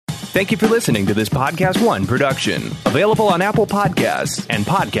Thank you for listening to this Podcast One production, available on Apple Podcasts and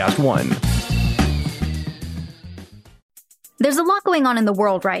Podcast One. There's a lot going on in the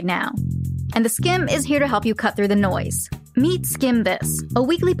world right now, and The Skim is here to help you cut through the noise. Meet Skim This, a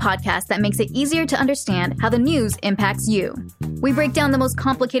weekly podcast that makes it easier to understand how the news impacts you. We break down the most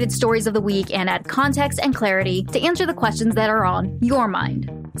complicated stories of the week and add context and clarity to answer the questions that are on your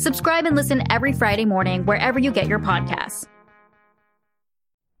mind. Subscribe and listen every Friday morning wherever you get your podcasts.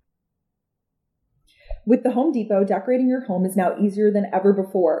 With the Home Depot, decorating your home is now easier than ever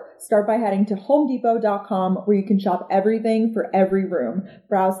before. Start by heading to homedepot.com, where you can shop everything for every room.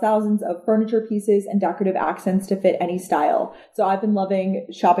 Browse thousands of furniture pieces and decorative accents to fit any style. So I've been loving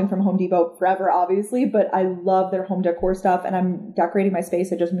shopping from Home Depot forever, obviously, but I love their home decor stuff, and I'm decorating my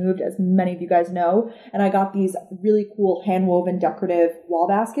space. I just moved, as many of you guys know, and I got these really cool hand-woven decorative wall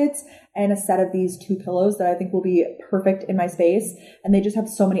baskets and a set of these 2 pillows that I think will be perfect in my space. And they just have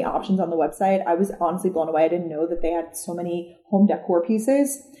so many options on the website. I was honestly blown away. I didn't know that they had so many home decor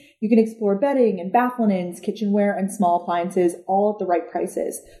pieces. You can explore bedding and bath linens, kitchenware, and small appliances, all at the right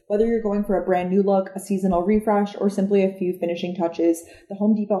prices. Whether you're going for a brand new look, a seasonal refresh, or simply a few finishing touches, the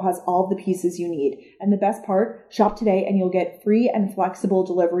Home Depot has all the pieces you need. And the best part, shop today and you'll get free and flexible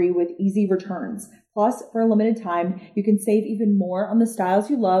delivery with easy returns. Plus, for a limited time, you can save even more on the styles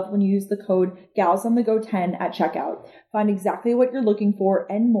you love when you use the code GalsOnTheGo10 at checkout. Find exactly what you're looking for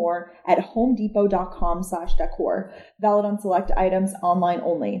and more at homedepot.com/decor. Valid on select items, online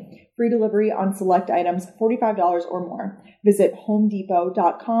only. Free delivery on select items, $45 or more. Visit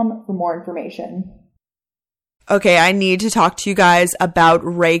homedepot.com for more information. Okay, I need to talk to you guys about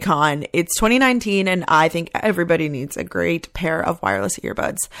Raycon. It's 2019 and I think everybody needs a great pair of wireless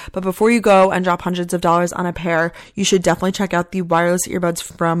earbuds. But before you go and drop hundreds of dollars on a pair, you should definitely check out the wireless earbuds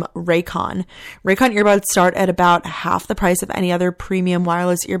from Raycon. Raycon earbuds start at about half the price of any other premium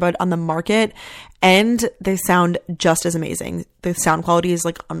wireless earbud on the market, and they sound just as amazing. The sound quality is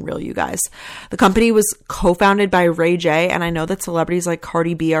like unreal, you guys. The company was co-founded by Ray J, and I know that celebrities like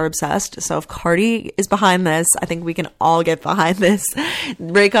Cardi B are obsessed. So if Cardi is behind this, I think we can all get behind this.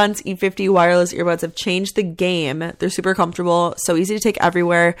 Raycon's E50 wireless earbuds have changed the game. They're super comfortable, so easy to take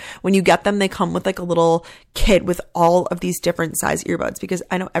everywhere. When you get them, they come with like a little kit with all of these different size earbuds, because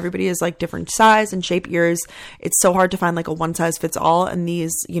I know everybody is like different size and shape ears. It's so hard to find like a one size fits all, and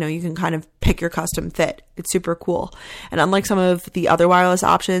these, you know, you can kind of pick your custom fit. It's super cool. And unlike some of the other wireless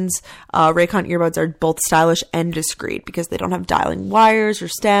options, Raycon earbuds are both stylish and discreet because they don't have dialing wires or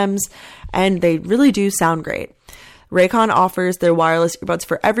stems, and they really do sound great. Raycon offers their wireless earbuds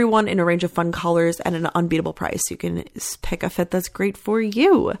for everyone in a range of fun colors and an unbeatable price. You can pick a fit that's great for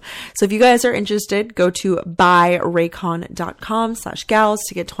you. So if you guys are interested, go to buyraycon.com/gals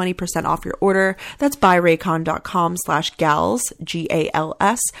to get 20% off your order. That's buyraycon.com/gals,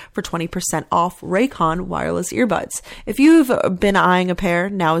 GALS, for 20% off Raycon wireless earbuds. If you've been eyeing a pair,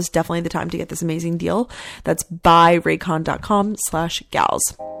 now is definitely the time to get this amazing deal. That's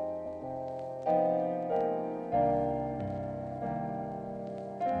buyraycon.com/gals.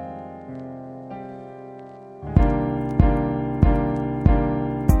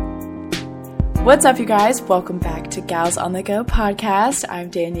 What's up, you guys? Welcome back to Gals on the Go podcast.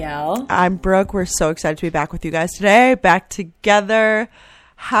 I'm Danielle. I'm Brooke. We're so excited to be back with you guys today. Back together.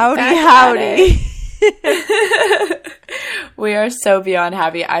 Howdy, howdy. We are so beyond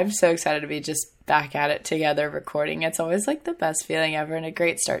happy. I'm so excited to be just back at it together recording. It's always like the best feeling ever and a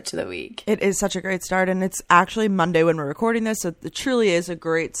great start to the week. It is such a great start, and it's actually Monday when we're recording this, so it truly is a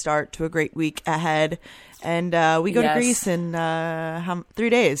great start to a great week ahead. And we go to Greece in 3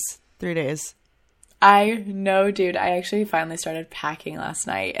 days. 3 days. I know, dude. I actually finally started packing last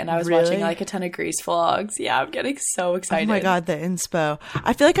night, and I was watching like a ton of Greece vlogs. Yeah, I'm getting so excited. Oh my god, the inspo.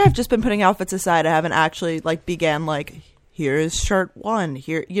 I feel like I've just been putting outfits aside. I haven't actually like began like, here is shirt one,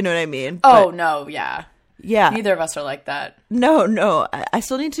 here, you know what I mean? Oh, no, yeah. Yeah. Neither of us are like that. No. I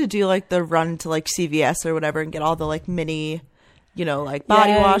still need to do like the run to like CVS or whatever and get all the like mini, you know, like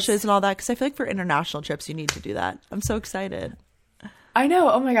body washes and all that, because I feel like for international trips you need to do that. I'm so excited. I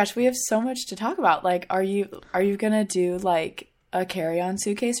know. Oh my gosh, we have so much to talk about. Like, are you gonna do like a carry-on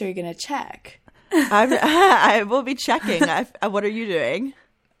suitcase, or are you gonna check? I will be checking. What are you doing?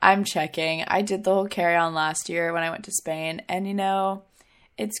 I'm checking. I did the whole carry-on last year when I went to Spain, and you know,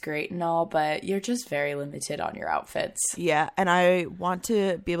 it's great and all, but you're just very limited on your outfits. Yeah, and I want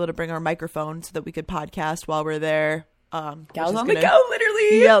to be able to bring our microphone so that we could podcast while we're there. Gals on the Go,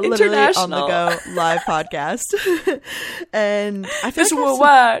 literally. Yeah, literally on the go live podcast. And I feel Mr. World.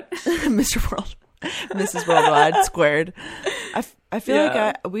 Mr. World. Mrs. Worldwide squared. I feel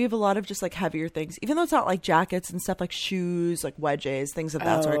like we have a lot of just like heavier things, even though it's not like jackets and stuff, like shoes, like wedges, things of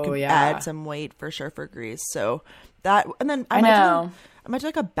that sort. Could add some weight for sure for Greece. So that, and then I might do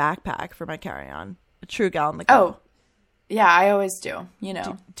like a backpack for my carry-on, a true gal. Like yeah, I always do. You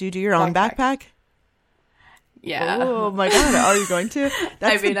know, do you do your own backpack? Yeah. Oh my god, are you going to?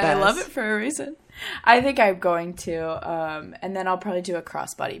 That's I love it for a reason. I think I'm going to, and then I'll probably do a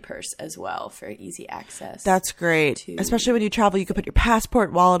crossbody purse as well for easy access. That's great, especially when you travel. You could put your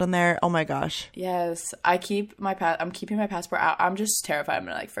passport, wallet in there. Oh my gosh. Yes, I'm keeping my passport out. I'm just terrified I'm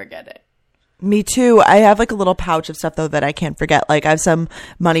gonna like forget it. Me too. I have like a little pouch of stuff though that I can't forget. Like I have some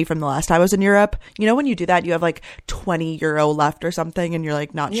money from the last time I was in Europe. You know when you do that, you have like 20 euro left or something, and you're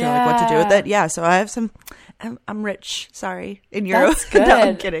like not sure like what to do with it. Yeah, so I have some. I'm rich. Sorry, in euros. That's good. No,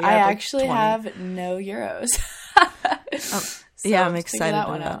 I'm kidding. I actually have no euros. Yeah, I'm excited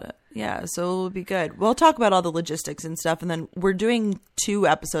about it. Yeah, so it'll be good. We'll talk about all the logistics and stuff, and then we're doing 2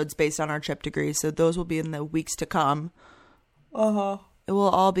 episodes based on our trip to Greece, so those will be in the weeks to come. It will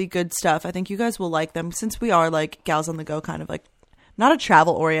all be good stuff. I think you guys will like them, since we are like Gals on the Go, kind of like not a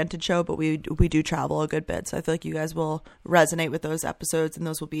travel oriented show, but we do travel a good bit. So I feel like you guys will resonate with those episodes, and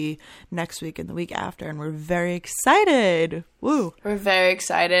those will be next week and the week after. And we're very excited. Woo. We're very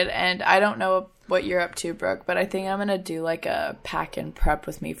excited. And I don't know what you're up to, Brooke, but I think I'm going to do like a pack and prep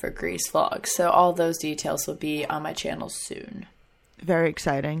with me for Greece vlog. So all those details will be on my channel soon. Very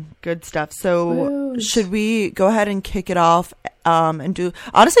exciting. Good stuff. So should we go ahead and kick it off and do...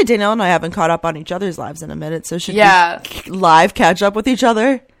 Honestly, Danielle and I haven't caught up on each other's lives in a minute, so should we live catch up with each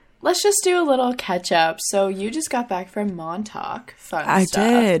other? Let's just do a little catch up. So you just got back from Montauk. Fun I stuff.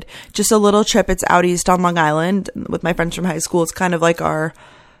 did. Just a little trip. It's out east on Long Island with my friends from high school. It's kind of like our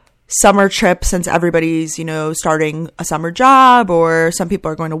summer trip, since everybody's, you know, starting a summer job, or some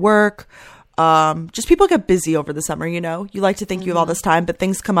people are going to work. Just people get busy over the summer, you know. You like to think you have all this time, but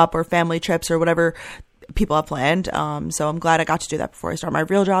things come up, or family trips or whatever people have planned. So I'm glad I got to do that before I start my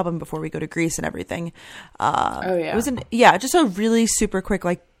real job and before we go to Greece and everything. It was just a really super quick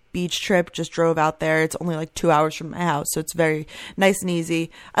like beach trip. Just drove out there. It's only like 2 hours from my house, so it's very nice and easy.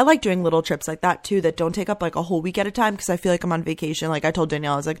 I like doing little trips like that too, that don't take up like a whole week at a time, because I feel like I'm on vacation. Like I told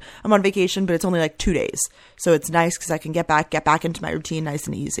Danielle, I was like, I'm on vacation, but it's only like 2 days, so it's nice because I can get back into my routine nice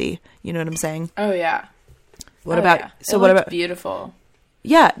and easy. You know what I'm saying? Oh yeah. What about beautiful?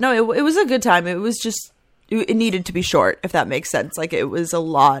 Yeah, no, it was a good time. It was just, it needed to be short, if that makes sense. Like it was a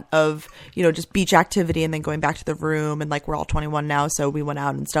lot of, you know, just beach activity and then going back to the room, and like we're all 21 now, so we went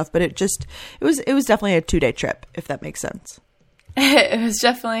out and stuff. But it was definitely a 2-day trip, if that makes sense. It was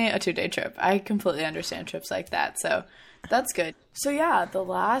definitely a 2-day trip. I completely understand trips like that, so that's good. So yeah, the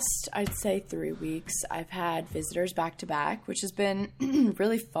last, I'd say 3 weeks, I've had visitors back to back, which has been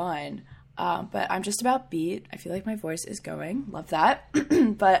really fun. But I'm just about beat. I feel like my voice is going. Love that.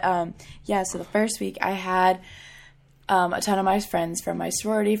 But so the first week I had a ton of my friends from my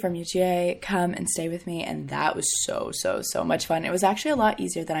sorority, from UGA, come and stay with me, and that was so much fun. It was actually a lot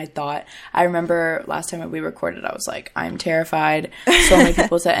easier than I thought. I remember last time we recorded, I was like, I'm terrified. So many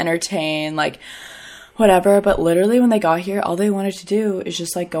people to entertain, like whatever. But literally when they got here, all they wanted to do is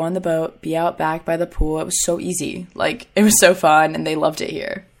just like go on the boat, be out back by the pool. It was so easy. Like it was so fun, and they loved it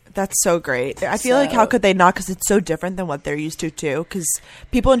here. That's so great. I feel like how could they not? Because it's so different than what they're used to too. Because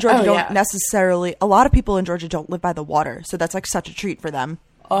people in Georgia don't necessarily. A lot of people in Georgia don't live by the water, so that's like such a treat for them.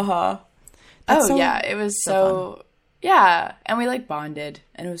 It was so fun. Yeah, and we like bonded,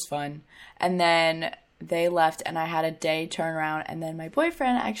 and it was fun. And then they left, and I had a day turnaround, and then my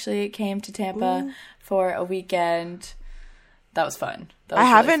boyfriend actually came to Tampa for a weekend. That was fun.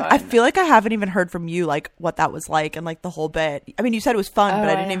 I feel like I haven't even heard from you like what that was like and like the whole bit. I mean, you said it was fun, but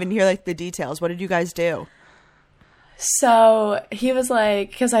I didn't even hear like the details. What did you guys do? So he was like,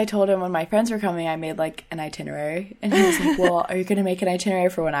 because I told him when my friends were coming, I made like an itinerary, and he was like, well, are you going to make an itinerary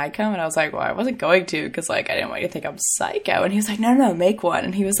for when I come? And I was like, well, I wasn't going to, because like I didn't want you to think I'm psycho. And he was like, no, make one.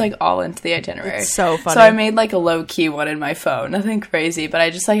 And he was like all into the itinerary. It's so funny. So I made like a low key one in my phone, nothing crazy, but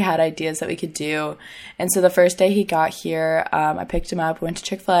I just like had ideas that we could do. And so the first day he got here, I picked him up, went to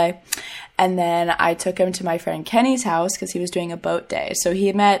Chick-fil-A, and then I took him to my friend Kenny's house because he was doing a boat day. So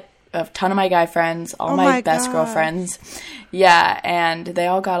he met a ton of my guy friends, all my best girlfriends. Yeah, and they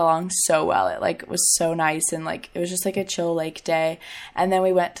all got along so well. It like was so nice, and like it was just like a chill lake day. And then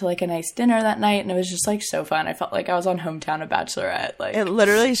we went to like a nice dinner that night, and it was just like so fun. I felt like I was on Hometown of Bachelorette. Like it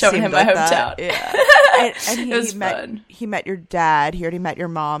literally showing him my hometown. Yeah. and it was fun. He met your dad. He already met your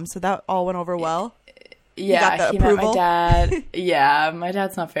mom, so that all went over well. Yeah, he met my dad. Yeah, my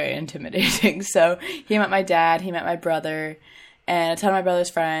dad's not very intimidating. So he met my dad, he met my brother, and a ton of my brother's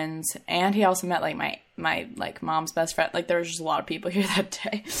friends, and he also met like my like mom's best friend. Like there was just a lot of people here that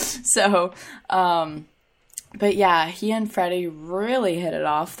day. So, but yeah, he and Freddie really hit it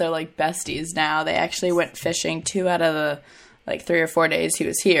off. They're like besties now. They actually went fishing 2 out of the like 3 or 4 days he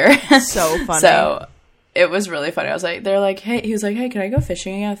was here. So funny. So it was really funny. I was like, they're like, hey, he was like, hey, can I go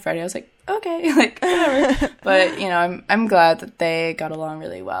fishing again with Freddie? I was like, okay, like whatever. But you know, I'm glad that they got along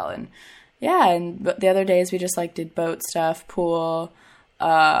really well. And yeah, and the other days we just like did boat stuff, pool,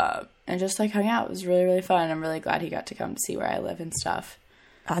 and just like hung out. It was really, really fun. I'm really glad he got to come to see where I live and stuff.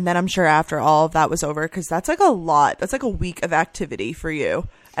 And then I'm sure after all of that was over, because that's like a lot. That's like a week of activity for you.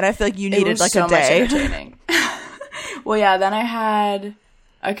 And I feel like you needed like so a day. Much entertaining. Well, yeah, then I had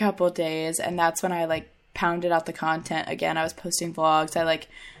a couple days, and that's when I like pounded out the content again. I was posting vlogs. I like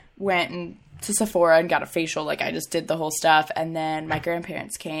went to Sephora and got a facial. Like I just did the whole stuff. And then my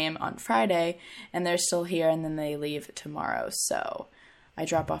grandparents came on Friday, and they're still here, and then they leave tomorrow. So I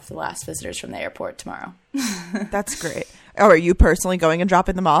drop off the last visitors from the airport tomorrow. That's great. Oh, are you personally going and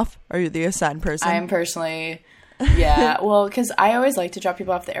dropping them off? Are you the assigned person? I'm personally, yeah. Well, because I always like to drop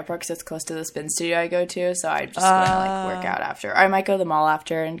people off the airport because it's close to the spin studio I go to. So I just want to like work out after. Or I might go to the mall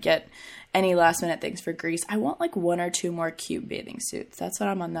after and get any last minute things for Greece. I want like 1 or 2 more cute bathing suits. That's what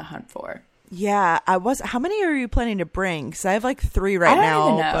I'm on the hunt for. Yeah, how many are you planning to bring? Because I have like 3 right now. I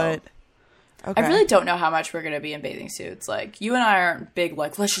don't even know. But okay. I really don't know how much we're going to be in bathing suits. Like, you and I aren't big,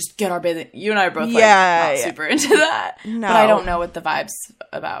 like, let's just get our bathing... You and I are both, like, not super into that. No. But I don't know what the vibe's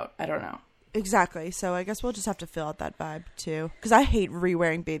about. I don't know. Exactly. So I guess we'll just have to fill out that vibe, too. Because I hate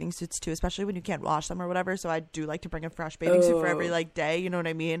re-wearing bathing suits, too, especially when you can't wash them or whatever. So I do like to bring a fresh bathing suit for every, like, day. You know what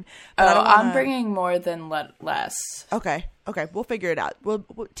I mean? But I'm bringing more than less. Okay. We'll figure it out. We'll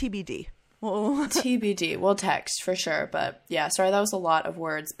TBD. TBD. We'll text for sure. But yeah, sorry, that was a lot of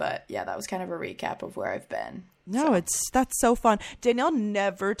words. But yeah, that was kind of a recap of where I've been. No, that's so fun. Danielle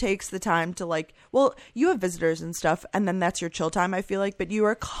never takes the time to like, well, you have visitors and stuff, and then that's your chill time, I feel like, but you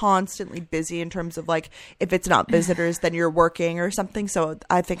are constantly busy in terms of like, if it's not visitors, then you're working or something. So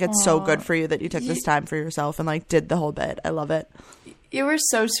I think it's so good for you that you took this time for yourself and like did the whole bit. I love it. You were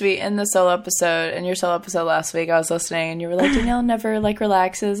so sweet in the solo episode, in your solo episode last week. I was listening, and you were like, Danielle never like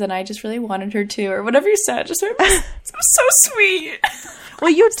relaxes, and I just really wanted her to, or whatever you said. Just it was so sweet.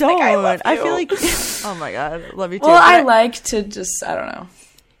 Well, you don't. Like, I love you. I feel like, oh my god, love you too. Well, I like to just, I don't know.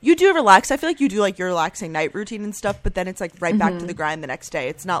 You do relax. I feel like you do like your relaxing night routine and stuff, but then it's like right back to the grind the next day.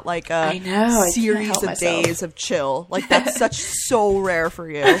 It's not like a series of days of chill. Like that's so rare for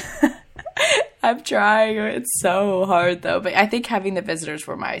you. I'm trying. It's so hard though. But I think having the visitors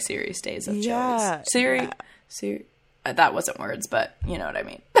were my serious days of choice. That wasn't words, but you know what I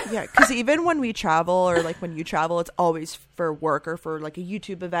mean. Yeah, because even when we travel or like when you travel, it's always for work or for like a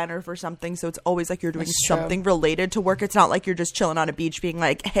YouTube event or for something. So it's always like you're doing something related to work. It's not like you're just chilling on a beach being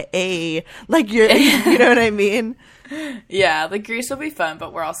like, hey, like you're, you know what I mean? Yeah, like Greece will be fun,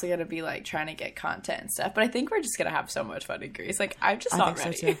 but we're also going to be like trying to get content and stuff. But I think we're just going to have so much fun in Greece. Like I'm just not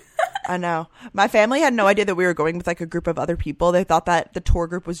ready. So I know. My family had no idea that we were going with like a group of other people. They thought that the tour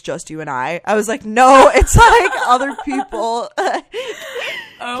group was just you and I. I was like, no, it's like other people.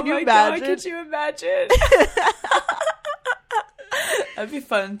 Oh my God, could you imagine? That'd be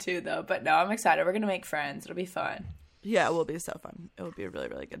fun too, though. But no, I'm excited. We're going to make friends. It'll be fun. Yeah, it will be so fun. It will be a really,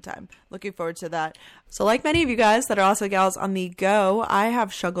 really good time. Looking forward to that. So like many of you guys that are also gals on the go, I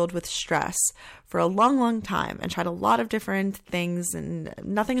have struggled with stress for a long, long time and tried a lot of different things and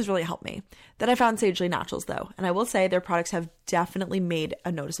nothing has really helped me. Then I found Sagely Naturals though, and I will say their products have definitely made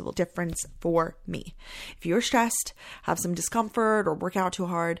a noticeable difference for me. If you're stressed, have some discomfort, or work out too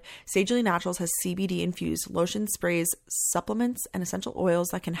hard, Sagely Naturals has CBD infused lotion, sprays, supplements, and essential oils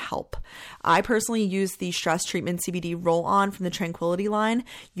that can help. I personally use the Stress Treatment CBD roll-on from the Tranquility line.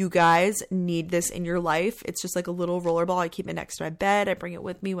 You guys need this in your life. It's just like a little roller ball. I keep it next to my bed. I bring it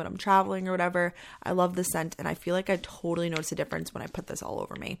with me when I'm traveling or whatever. I love the scent, and I feel like I totally notice a difference when I put this all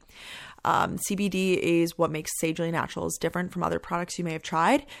over me. CBD is what makes Sagely Naturals different from other products you may have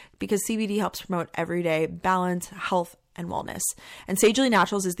tried, because CBD helps promote everyday balance, health, and wellness. And Sagely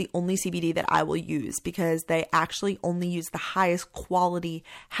Naturals is the only CBD that I will use because they actually only use the highest quality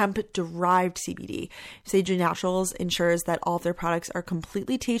hemp-derived CBD. Sagely Naturals ensures that all of their products are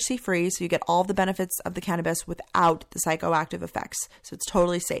completely THC-free, so you get all of the benefits of the cannabis without the psychoactive effects. So it's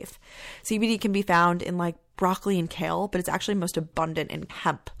totally safe. CBD can be found in like broccoli and kale, but it's actually most abundant in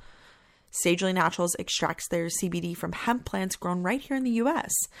hemp. Sagely Naturals extracts their CBD from hemp plants grown right here in the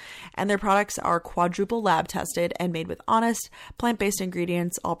US. And their products are quadruple lab tested and made with honest, plant-based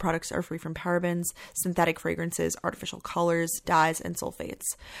ingredients. All products are free from parabens, synthetic fragrances, artificial colors, dyes, and sulfates.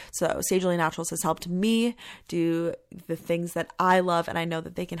 So Sagely Naturals has helped me do the things that I love, and I know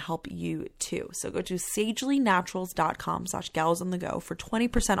that they can help you too. So go to sagelynaturals.com/galsonthego for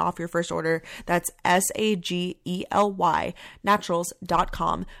 20% off your first order. That's SAGELY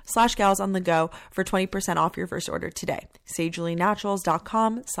naturals.com/gals on the go for 20% off your first order today.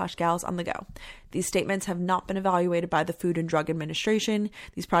 sagelynaturals.com/gals on the go. These statements have not been evaluated by the Food and Drug Administration.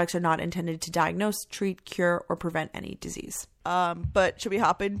 These products are not intended to diagnose, treat, cure, or prevent any disease. But should we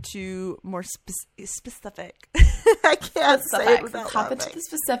hop into more specific? I can't say it without Let's hop into the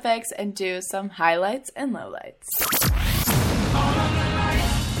specifics and do some highlights and lowlights.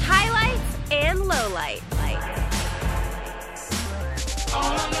 Highlights and lowlights.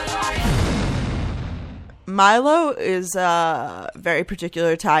 Milo is very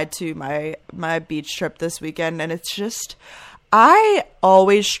particular tied to my beach trip this weekend, and it's just I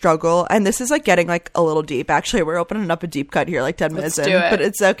always struggle, and this is like getting like a little deep. Actually, we're opening up a deep cut here, like 10 minutes in, but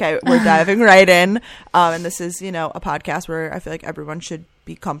it's okay. We're diving right in, and this is a podcast where I feel like everyone should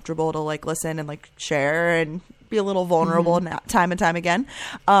be comfortable to like listen and like share and be a little vulnerable time and time again.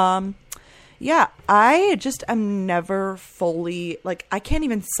 Yeah, I just am never fully, like, I can't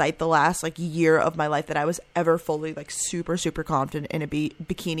even cite the last, like, year of my life that I was ever fully, like, super, super confident in a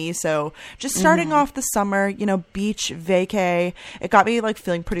bikini. So just starting off the summer, beach, vacay, it got me, like,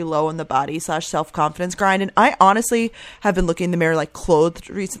 feeling pretty low in the body / self-confidence grind. And I honestly have been looking in the mirror, like,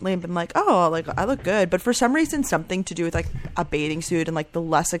 clothed recently and been like, oh, like, I look good. But for some reason, something to do with, like, a bathing suit and, like, the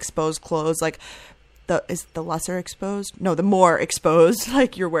less exposed clothes, like, is the lesser exposed? No, the more exposed,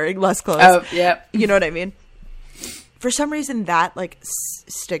 like you're wearing less clothes. Oh, yeah. You know what I mean? For some reason, that like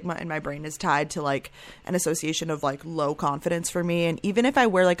stigma in my brain is tied to like an association of like low confidence for me. And even if I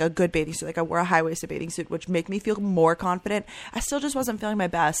wear like a good bathing suit, like I wore a high-waisted bathing suit, which make me feel more confident, I still just wasn't feeling my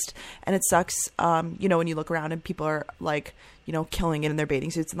best. And it sucks, when you look around and people are like, killing it in their bathing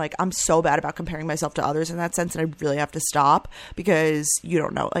suits. And like, I'm so bad about comparing myself to others in that sense. And I really have to stop because you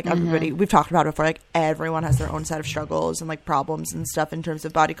don't know, like everybody, we've talked about it before, like everyone has their own set of struggles and like problems and stuff in terms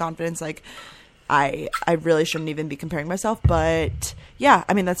of body confidence. Like I really shouldn't even be comparing myself, but yeah,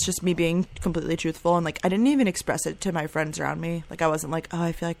 I mean, that's just me being completely truthful. And like, I didn't even express it to my friends around me. Like I wasn't like, oh,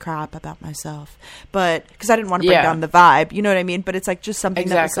 I feel like crap about myself, but because I didn't want to bring down the vibe, you know what I mean? But it's like just something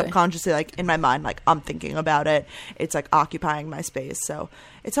that was subconsciously like in my mind, like I'm thinking about it. It's like occupying my space. So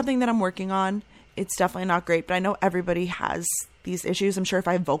it's something that I'm working on. It's definitely not great, but I know everybody has these issues. I'm sure if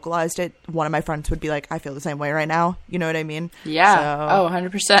I vocalized it, one of my friends would be like, I feel the same way right now. You know what I mean? Yeah. So,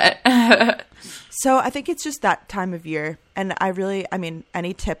 100%. So I think it's just that time of year. And I mean,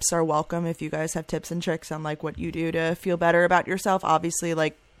 any tips are welcome if you guys have tips and tricks on like what you do to feel better about yourself. Obviously,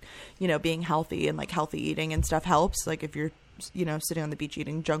 like, being healthy and like healthy eating and stuff helps. Like if you're sitting on the beach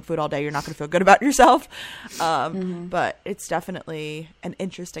eating junk food all day, you're not going to feel good about yourself. But it's definitely an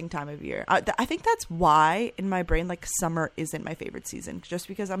interesting time of year. I think that's why in my brain, like summer isn't my favorite season, just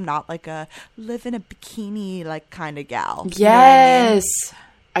because I'm not like a live in a bikini like kind of gal. Yes.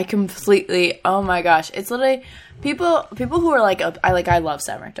 I completely, oh my gosh. It's literally people who are like, I love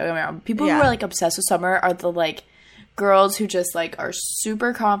summer. Don't get me wrong. People who are like obsessed with summer are the like girls who just like are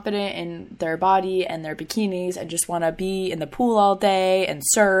super confident in their body and their bikinis and just want to be in the pool all day and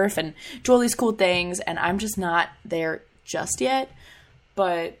surf and do all these cool things. And I'm just not there just yet,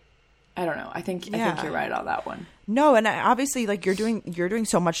 but I don't know. I think you're right on that one. No, and obviously like you're doing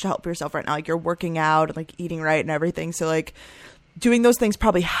so much to help yourself right now. Like you're working out and like eating right and everything. So like doing those things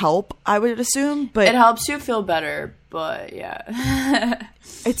probably help, I would assume, but it helps you feel better. But yeah,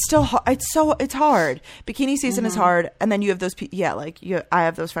 it's still it's hard. Bikini season is hard, and then you have those I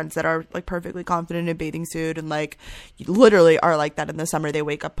have those friends that are like perfectly confident in a bathing suit and like literally are like that in the summer. They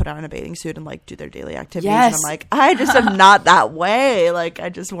wake up, put on a bathing suit, and like do their daily activities. Yes. And I'm like, I just am not that way. Like I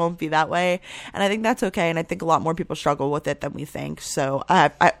just won't be that way, and I think that's okay. And I think a lot more people struggle with it than we think. So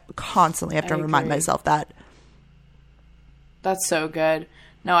I constantly have to remind myself that. That's so good.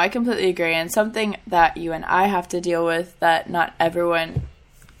 No, I completely agree. And something that you and I have to deal with that not everyone,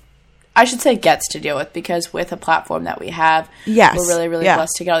 I should say, gets to deal with, because with a platform that we have, we're really, really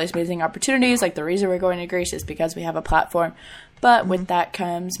blessed to get all these amazing opportunities. Like the reason we're going to Greece is because we have a platform. But with that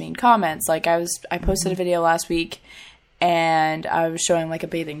comes mean comments. Like I posted a video last week and I was showing like a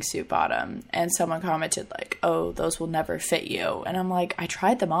bathing suit bottom, and someone commented like, oh, those will never fit you. And I'm like, I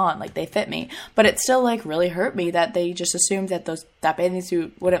tried them on, like they fit me, but it still like really hurt me that they just assumed that bathing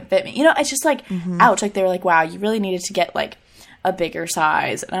suit wouldn't fit me. It's just like, ouch. Like they were like, wow, you really needed to get like a bigger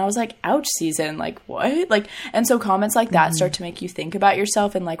size. And I was like, ouch, season, like what? Like, and so comments like that start to make you think about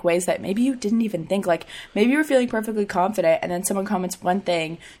yourself in like ways that maybe you didn't even think. Like maybe you were feeling perfectly confident and then someone comments one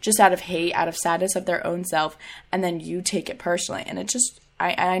thing just out of hate, out of sadness of their own self, and then you take it personally. And it just,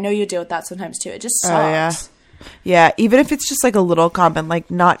 I know you deal with that sometimes too. It just sucks. Oh, yeah. Yeah, even if it's just like a little comment,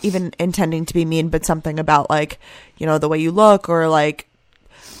 like not even intending to be mean, but something about like, you know, the way you look, or like,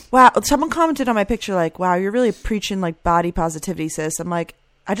 wow, someone commented on my picture like, wow, you're really preaching like body positivity, sis. I'm like,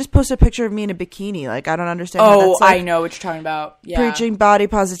 I just posted a picture of me in a bikini. Like, I don't understand. Oh, that's, like, I know what you're talking about. Yeah. Preaching body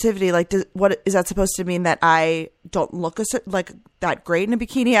positivity. Like, what is that supposed to mean, that I don't look like that great in a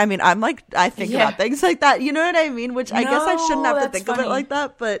bikini? I mean, I'm like, I think about things like that. You know what I mean? Which I guess I shouldn't have to think of it like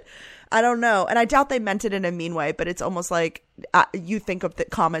that, but I don't know. And I doubt they meant it in a mean way, but it's almost like you think of the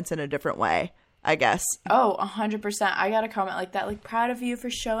comments in a different way, I guess. Oh, 100%. I got a comment like that, like, proud of you for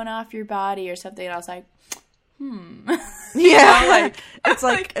showing off your body or something. And I was like, Yeah. Like, it's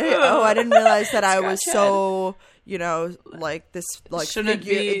like, oh, I didn't realize that I was so, you know, like this, like, shouldn't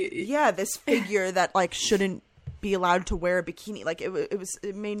figure, be. yeah, this figure that like shouldn't be allowed to wear a bikini. Like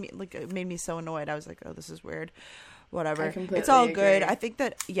it made me so annoyed. I was like, oh, this is weird. Whatever. It's all good. I think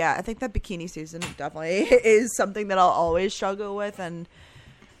that bikini season definitely is something that I'll always struggle with, and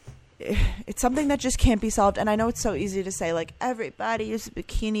it's something that just can't be solved. And I know it's so easy to say, like, everybody is a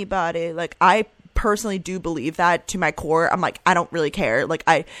bikini body. Like, I personally do believe that to my core. I'm like, I don't really care. Like,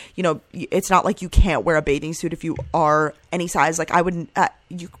 it's not like you can't wear a bathing suit if you are any size. Like, I wouldn't,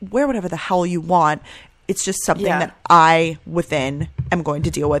 you wear whatever the hell you want. It's just something that I within am going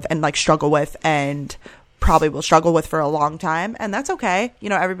to deal with and like struggle with, and probably will struggle with for a long time, and that's okay. You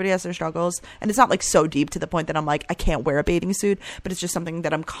know, everybody has their struggles, and it's not like so deep to the point that I'm like, I can't wear a bathing suit, but it's just something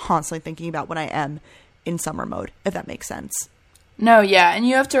that I'm constantly thinking about when I am in summer mode, if that makes sense. No, yeah, and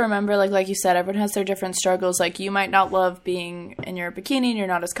you have to remember, like you said, everyone has their different struggles. Like, you might not love being in your bikini and you're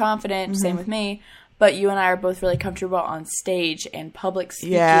not as confident, same with me, but you and I are both really comfortable on stage and public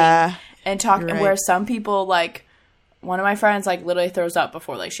speaking and talking, right. Where some people, like, one of my friends, like, literally throws up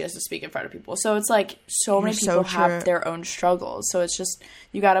before, like, she has to speak in front of people. So it's, like, so many people have their own struggles. So it's just,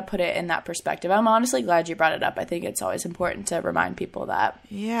 you got to put it in that perspective. I'm honestly glad you brought it up. I think it's always important to remind people that.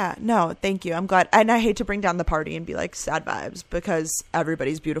 Yeah. No, thank you. I'm glad. And I hate to bring down the party and be, like, sad vibes, because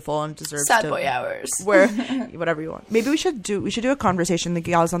everybody's beautiful and deserves sad boy hours. Wear whatever you want. Maybe we should do a conversation, the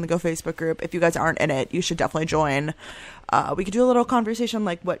Gals on the Go Facebook group. If you guys aren't in it, you should definitely join. We could do a little conversation,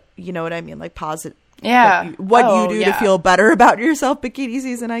 like, what, you know what I mean? Like, positive. Yeah. What you do to feel better about yourself bikini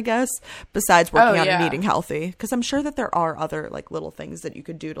season, I guess, besides working out and eating healthy. Because I'm sure that there are other, like, little things that you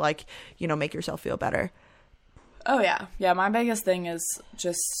could do to, like, you know, make yourself feel better. Oh, yeah. Yeah, my biggest thing is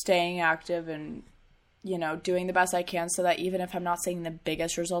just staying active and, you know, doing the best I can, so that even if I'm not seeing the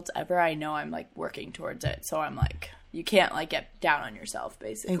biggest results ever, I know I'm, like, working towards it. So I'm, like, you can't, like, get down on yourself,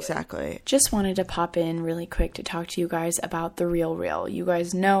 basically. Exactly. Just wanted to pop in really quick to talk to you guys about The Real Real. You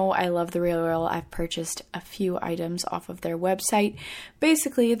guys know I love The Real Real. I've purchased a few items off of their website.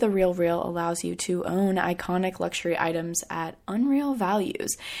 Basically, The Real Real allows you to own iconic luxury items at unreal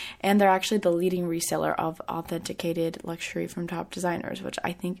values. And they're actually the leading reseller of authenticated luxury from top designers, which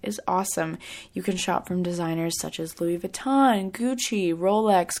I think is awesome. You can shop from designers such as Louis Vuitton, Gucci,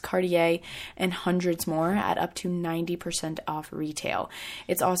 Rolex, Cartier, and hundreds more at up to 90% off retail.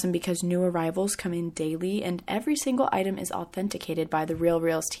 It's awesome because new arrivals come in daily, and every single item is authenticated by the Real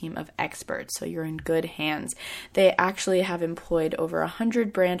Real's team of experts, so you're in good hands. They actually have employed over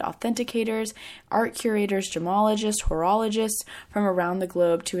 100 brand authenticators, art curators, gemologists, horologists from around the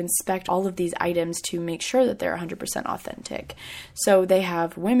globe to inspect all of these items to make sure that they're 100% authentic. So they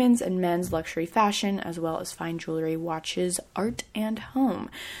have women's and men's luxury fashion, as well as fine jewelry, watches, art, and home.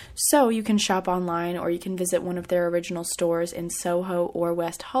 So you can shop online, or you can visit one of their original stores in Soho or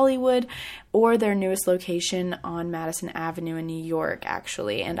West Hollywood, or their newest location on Madison Avenue in New York,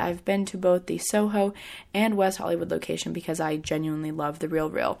 actually. And I've been to both the Soho and West Hollywood location because I genuinely love The Real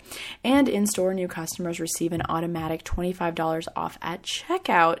Real. And in-store, new customers receive an automatic $25 off at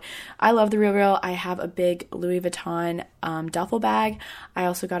checkout. I love The Real Real. I have a big Louis Vuitton duffel bag. I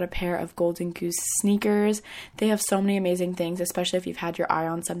also got a pair of Golden Goose sneakers. They have so many amazing things, especially if you've had your eye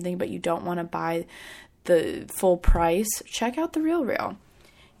on something but you don't want to buy the full price. Check out The Real Real.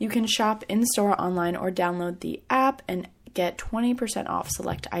 You can shop in-store, online, or download the app and get 20% off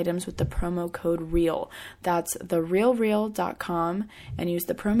select items with the promo code REAL. That's therealreal.com, and use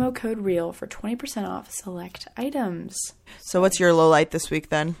the promo code REAL for 20% off select items. So what's your low light this week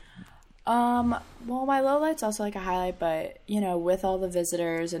then? Well, my low light's also like a highlight, but, you know, with all the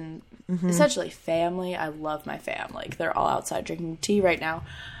visitors and essentially family, I love my fam. Like, they're all outside drinking tea right now.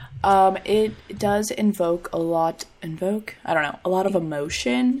 It does invoke a lot of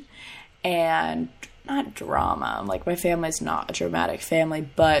emotion and not drama. Like, my family's not a dramatic family,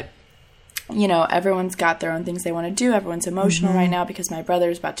 but, you know, everyone's got their own things they want to do. Everyone's emotional right now because my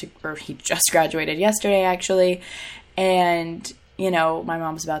brother's he just graduated yesterday, actually. And, you know, my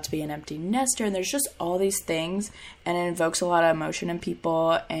mom's about to be an empty nester, and there's just all these things, and it invokes a lot of emotion in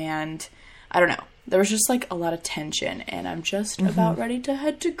people, and I don't know. There was just, like, a lot of tension, and I'm just about ready to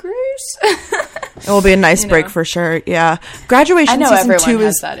head to Greece. It will be a nice break for sure. Yeah. Graduation season 2 everyone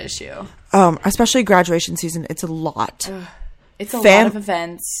has is that issue. Especially graduation season. It's a lot. It's a lot of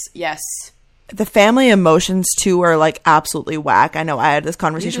events. Yes. The family emotions too are like absolutely whack. I know I had this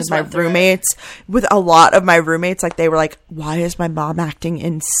conversation with my roommates. With a lot of my roommates, like they were like, "Why is my mom acting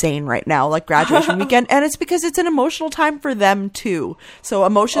insane right now?" Like graduation weekend, and it's because it's an emotional time for them too. So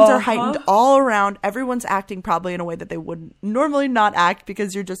emotions are heightened all around. Everyone's acting probably in a way that they would normally not act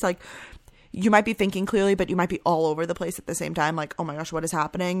because you're just like, you might be thinking clearly, but you might be all over the place at the same time. Like, oh my gosh, what is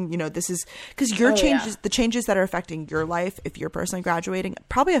happening? You know, this is because your changes, the changes that are affecting your life, if you're personally graduating,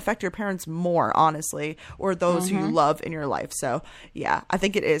 probably affect your parents more, honestly, or those who you love in your life. So yeah, I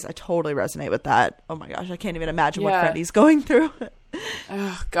think it is. I totally resonate with that. Oh my gosh, I can't even imagine what Freddie's going through.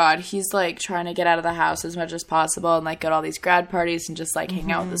 Oh God, he's like trying to get out of the house as much as possible and like go to all these grad parties and just like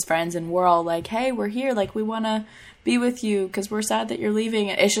hang out with his friends. And we're all like, hey, we're here. Like, we want to be with you because we're sad that you're leaving.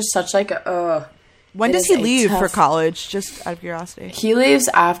 It's just such like when does he leave for college, just out of curiosity? He leaves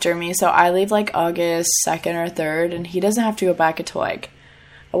after me, so I leave like August 2nd or 3rd, and he doesn't have to go back until like,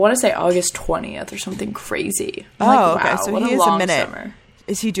 I want to say August 20th or something crazy. I'm okay, so he has a minute. Summer.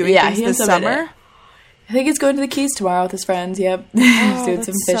 Is he doing things this summer? Minute. I think he's going to the Keys tomorrow with his friends. Yep. Doing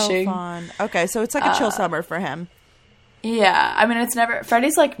some fishing. So fun. Okay, so it's like a chill summer for him. Yeah, I mean, it's never,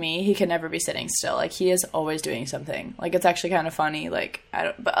 Freddie's like me, he can never be sitting still. Like, he is always doing something. Like, it's actually kind of funny. Like,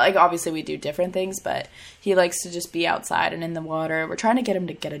 but like, obviously we do different things, but he likes to just be outside and in the water. We're trying to get him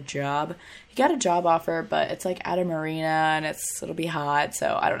to get a job. He got a job offer, but it's like at a marina and it'll be hot,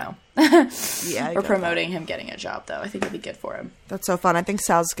 so I don't know. Yeah, we're promoting him getting a job, though. I think it'd be good for him. That's so fun. I think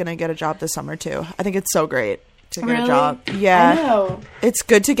Sal's gonna get a job this summer too. I think it's so great to get a job. Yeah, I know. It's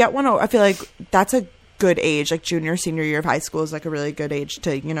good to get one. I feel like that's a good age, like junior, senior year of high school is like a really good age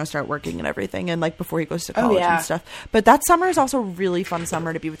to, you know, start working and everything, and like before he goes to college and stuff. But that summer is also a really fun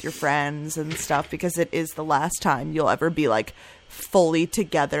summer to be with your friends and stuff because it is the last time you'll ever be like fully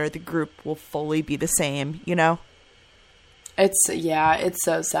together. The group will fully be the same, you know? It's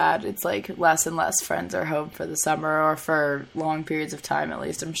so sad. It's like less and less friends are home for the summer or for long periods of time, at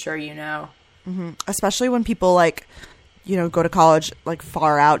least. I'm sure you know. Especially when people like, you know, go to college like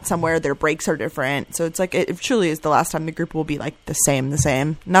far out somewhere, their breaks are different. So it's like it truly is the last time the group will be like the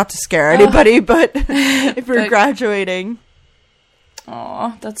same. Not to scare anybody, but if you're graduating.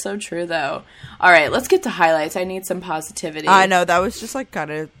 Oh, that's so true though. All right, let's get to highlights. I need some positivity. I know that was just like kind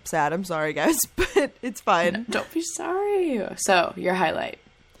of sad. I'm sorry, guys, but it's fine. No, don't be sorry. So your highlight.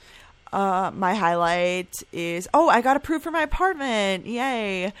 My highlight is I got approved for my apartment.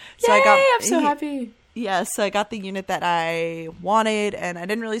 Yay! So I'm so happy. Yeah, so I got the unit that I wanted, and I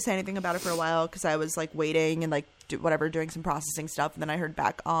didn't really say anything about it for a while because I was like waiting and like doing some processing stuff, and then I heard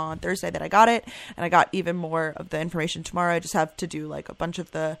back on Thursday that I got it, and I got even more of the information tomorrow. I just have to do like a bunch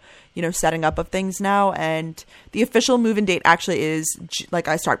of the, you know, setting up of things now, and the official move-in date actually is like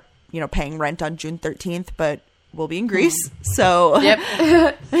I start, you know, paying rent on June 13th, but we'll be in Greece, so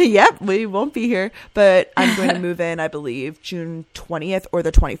yep, we won't be here, but I'm going to move in, I believe, June 20th or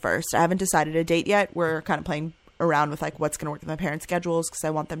the 21st. I haven't decided a date yet. We're kind of playing around with like what's going to work with my parents' schedules because I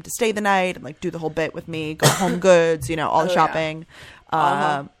want them to stay the night and like do the whole bit with me, go home goods, you know, all the shopping.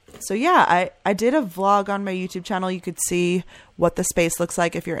 So yeah, I did a vlog on my YouTube channel. You could see what the space looks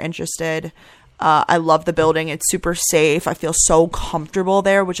like if you're interested. I love the building. It's super safe. I feel so comfortable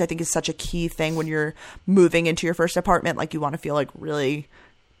there, which I think is such a key thing when you're moving into your first apartment. Like, you want to feel like really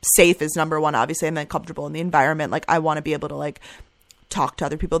safe is number one, obviously, and then comfortable in the environment. Like, I want to be able to like talk to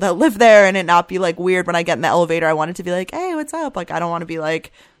other people that live there and it not be like weird when I get in the elevator. I want it to be like, hey, what's up? Like, I don't want to be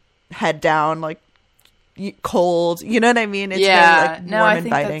like head down, like cold. You know what I mean? It's very like warm,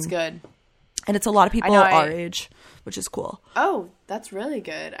 inviting. I think that's good. And it's a lot of people our age, which is cool. Oh, that's really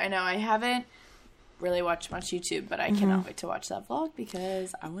good. I know I haven't really watch much YouTube, but I cannot wait to watch that vlog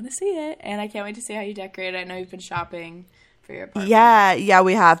because I want to see it, and I can't wait to see how you decorate. I know you've been shopping for your apartment? Yeah,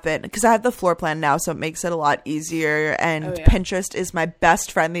 we have been, because I have the floor plan now, so it makes it a lot easier. And Pinterest is my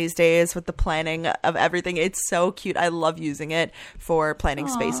best friend these days with the planning of everything. It's so cute. I love using it for planning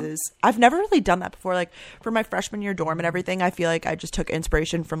spaces. I've never really done that before. Like for my freshman year dorm and everything, I feel like I just took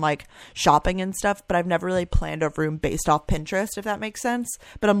inspiration from like shopping and stuff, but I've never really planned a room based off Pinterest, if that makes sense.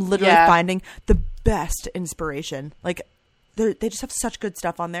 But I'm literally finding the best inspiration. Like they just have such good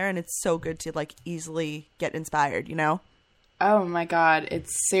stuff on there, and it's so good to like easily get inspired, you know? Oh my God,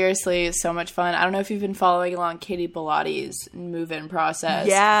 it's seriously so much fun. I don't know if you've been following along Katie Bellotti's move-in process.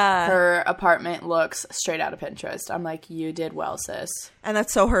 Yeah. Her apartment looks straight out of Pinterest. I'm like, you did well, sis. And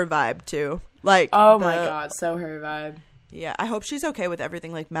that's so her vibe too. Like, oh my God, so her vibe. Yeah, I hope she's okay with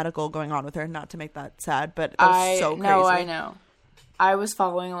everything like medical going on with her. Not to make that sad, but that was so crazy. No, I know. I was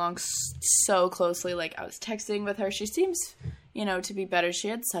following along so closely. Like, I was texting with her. She seems, to be better. She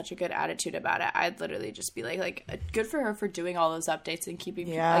had such a good attitude about it. I'd literally just be like, good for her for doing all those updates and keeping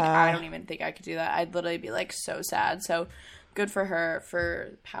people. Like, I don't even think I could do that. I'd literally be like so sad. So good for her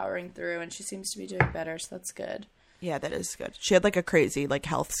for powering through, and she seems to be doing better. So that's good. Yeah, that is good. She had like a crazy like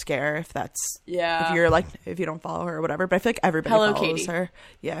health scare. If you don't follow her or whatever, but I feel like everybody follows Katie. Her.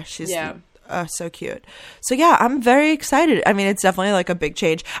 Yeah, she's so cute. So yeah, I'm very excited. I mean, it's definitely like a big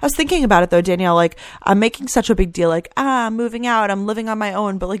change. I was thinking about it though, Danielle. Like, I'm making such a big deal. Like, I'm moving out. I'm living on my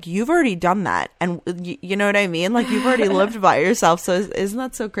own. But like, you've already done that, and you know what I mean. Like, you've already lived by yourself. So isn't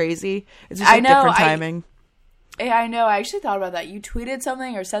that so crazy? It's just like different timing. I know. I actually thought about that. You tweeted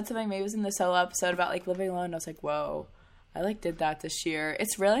something or said something, maybe it was in the solo episode, about like living alone. I was like, whoa, I like did that this year.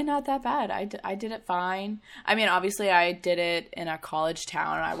 It's really not that bad. I did it fine. I mean, obviously I did it in a college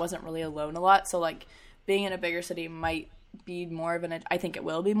town and I wasn't really alone a lot. So like being in a bigger city might be more of I think it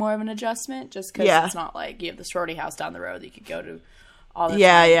will be more of an adjustment, just because it's not like you have the sorority house down the road that you could go to all the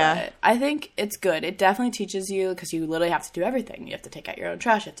time. But I think it's good. It definitely teaches you, because you literally have to do everything. You have to take out your own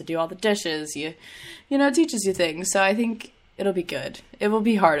trash. You have to do all the dishes. It teaches you things. So I think it'll be good. It will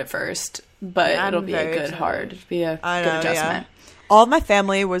be hard at first, but it'll be a good hard. It'll be a good adjustment. Yeah. All of my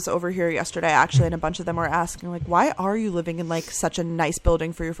family was over here yesterday, actually, and a bunch of them were asking, like, why are you living in, like, such a nice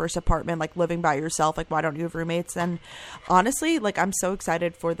building for your first apartment, like, living by yourself? Like, why don't you have roommates? And honestly, like, I'm so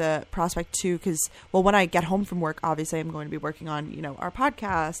excited for the prospect, too, because, well, when I get home from work, obviously I'm going to be working on, our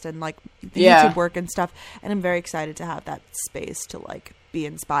podcast and, like, the YouTube work and stuff, and I'm very excited to have that space to, like, be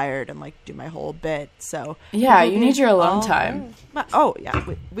inspired and, like, do my whole bit. So yeah, you need your alone time.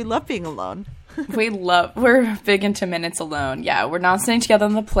 We love being alone. We're big into minutes alone. Yeah, we're not sitting together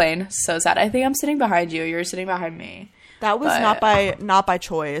on the plane. So sad. I think I'm sitting behind you. You're sitting behind me. That was not by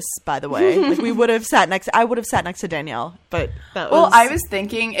choice, by the way. Like, I would have sat next to Danielle, but I was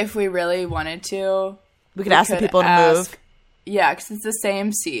thinking if we really wanted to, we could ask the people to move. Yeah, because it's the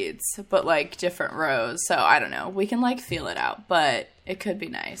same seats, but like different rows. So I don't know. We can like feel it out, but it could be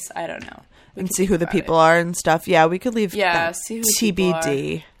nice. I don't know. And see who the people are and stuff. Yeah, we could leave. Yeah, see who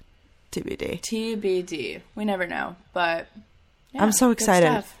TBD. TBD. We never know, but yeah, I'm so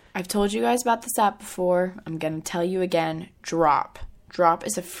excited. I've told you guys about this app before. I'm going to tell you again. Drop. Drop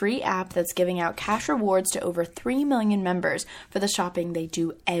is a free app that's giving out cash rewards to over 3 million members for the shopping they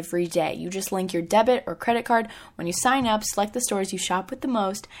do every day. You just link your debit or credit card when you sign up, select the stores you shop with the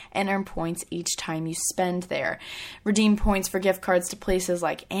most, and earn points each time you spend there. Redeem points for gift cards to places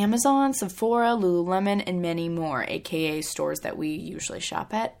like Amazon, Sephora, Lululemon, and many more, aka stores that we usually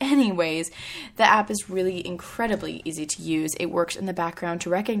shop at anyways. The app is really incredibly easy to use. It works in the background to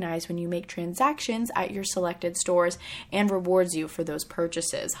recognize when you make transactions at your selected stores and rewards you for those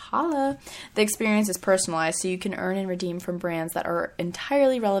purchases. Holla! The experience is personalized, so you can earn and redeem from brands that are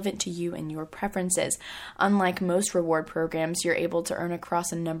entirely relevant to you and your preferences. Unlike most reward programs, you're able to earn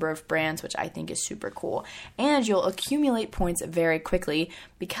across a number of brands, which I think is super cool. And you'll accumulate points very quickly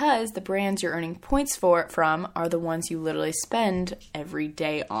because the brands you're earning points from are the ones you literally spend every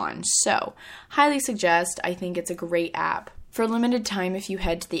day on. So, highly suggest. I think it's a great app. For a limited time, if you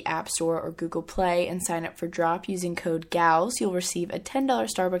head to the App Store or Google Play and sign up for Drop using code GALS, you'll receive a $10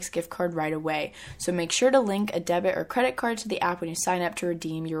 Starbucks gift card right away. So make sure to link a debit or credit card to the app when you sign up to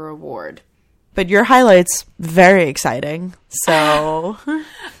redeem your reward. But your highlight's very exciting, so...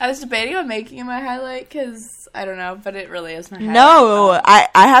 I was debating on making it my highlight because, I don't know, but it really is my highlight. No, I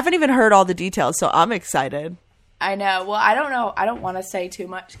haven't even heard all the details, so I'm excited. I know. Well, I don't know. I don't want to say too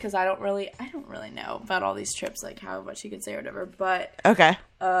much because I don't really know about all these trips, like how much you could say or whatever. But okay.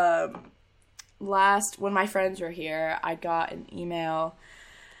 When my friends were here, I got an email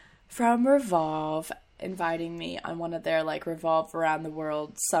from Revolve inviting me on one of their like Revolve around the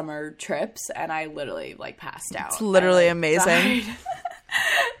world summer trips, and I literally like passed out. It's literally amazing.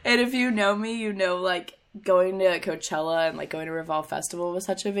 And if you know me, you know like going to Coachella and like going to Revolve Festival was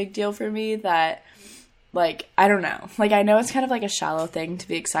such a big deal for me that like, I don't know. Like, I know it's kind of like a shallow thing to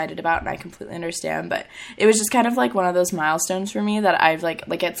be excited about, and I completely understand, but it was just kind of like one of those milestones for me that I've like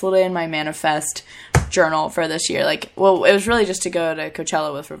it's literally in my manifest journal for this year. Like, well, it was really just to go to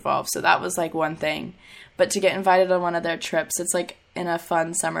Coachella with Revolve, so that was like one thing. But to get invited on one of their trips, it's like in a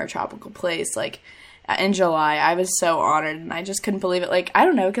fun summer tropical place, like in July, I was so honored, and I just couldn't believe it. Like, I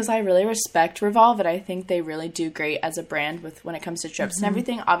don't know, because I really respect Revolve, and I think they really do great as a brand with when it comes to trips and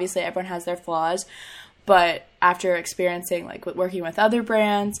everything. Obviously, everyone has their flaws. But after experiencing, like, working with other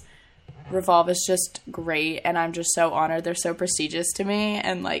brands, Revolve is just great, and I'm just so honored. They're so prestigious to me,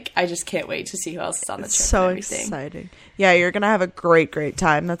 and, like, I just can't wait to see who else is on the trip so and everything. Exciting. Yeah, you're going to have a great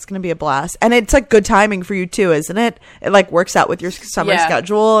time. That's going to be a blast. And it's, like, good timing for you, too, isn't it? It, like, works out with your summer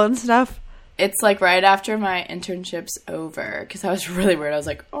schedule and stuff. It's, like, right after my internship's over, because I was really worried. I was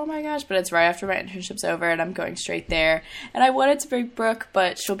like, oh, my gosh, but it's right after my internship's over, and I'm going straight there. And I wanted to bring Brooke,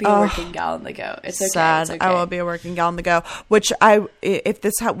 but she'll be a working gal on the go. It's okay. Sad. It's okay. I will be a working gal on the go, which if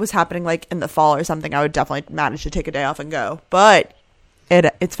this was happening, like, in the fall or something, I would definitely manage to take a day off and go. But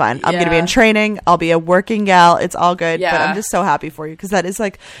it's fine. I'm going to be in training. I'll be a working gal. It's all good. Yeah. But I'm just so happy for you, because that is,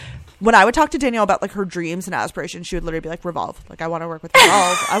 like... When I would talk to Danielle about, like, her dreams and aspirations, she would literally be like, Revolve. Like, I want to work with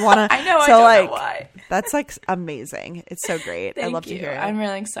Revolve. I want to. I know, so, I don't know why. That's, like, amazing. It's so great. I love to hear it. I'm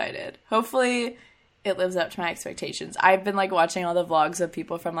really excited. Hopefully, it lives up to my expectations. I've been, like, watching all the vlogs of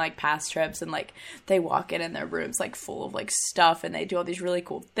people from, like, past trips, and, like, they walk in and their room's, like, full of, like, stuff, and they do all these really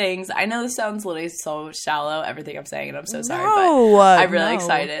cool things. I know this sounds literally so shallow, everything I'm saying, and I'm so sorry, but I'm really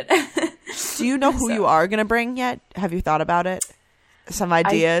excited. Do you know who you are going to bring yet? Have you thought about it? Some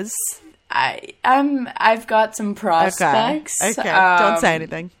ideas? I've got some prospects. Okay. Don't say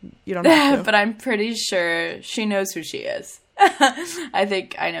anything. You don't have to. But I'm pretty sure she knows who she is. I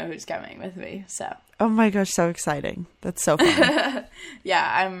think I know who's coming with me. So. Oh my gosh, so exciting. That's so fun. Yeah,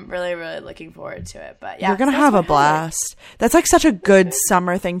 I'm really, really looking forward to it. But yeah, you're going to have a blast. That's like such a good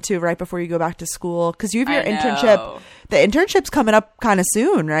summer thing too, right before you go back to school. Because you have your internship. The internship's coming up kind of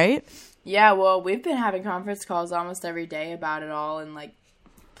soon, right? Yeah, well, we've been having conference calls almost every day about it all, and like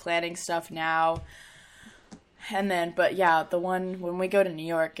planning stuff now. And then, but yeah, the one when we go to New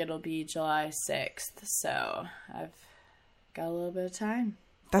York, it'll be July 6th. So I've got a little bit of time.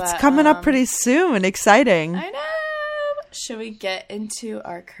 That's coming up pretty soon. Exciting. I know. Should we get into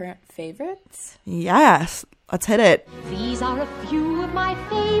our current favorites? Yes. Let's hit it. These are a few of my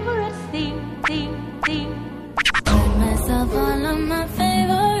favorite things. Find myself all of my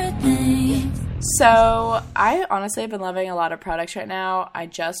favorite things. So I honestly have been loving a lot of products right now. I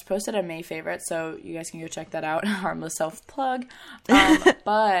just posted a May favorite, so you guys can go check that out. Harmless self-plug.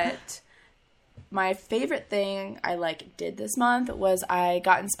 But my favorite thing I did this month was I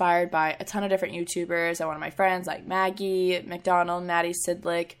got inspired by a ton of different YouTubers and one of my friends like Maggie McDonald, Maddie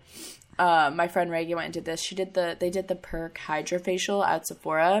Sidlick. My friend Reagan went and did this. They did the Perk Hydrofacial at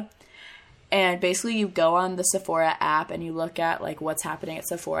Sephora. And basically you go on the Sephora app and you look at like what's happening at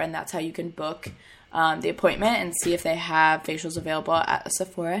Sephora, and that's how you can book the appointment and see if they have facials available at a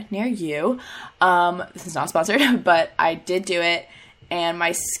Sephora near you. This is not sponsored, but I did do it, and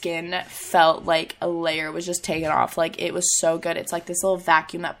my skin felt like a layer was just taken off. Like, it was so good. It's like this little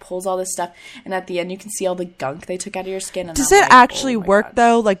vacuum that pulls all this stuff, and at the end you can see all the gunk they took out of your skin. And does it actually work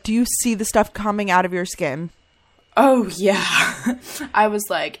though? Like, do you see the stuff coming out of your skin? Oh, yeah. I was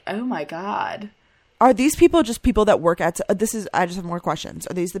like, oh, my God. Are these people just people that work at... I just have more questions.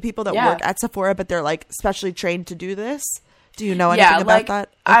 Are these the people that work at Sephora, but they're, like, specially trained to do this? Do you know anything about that?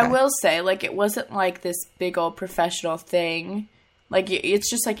 Okay. I will say, like, it wasn't, like, this big old professional thing. Like, it's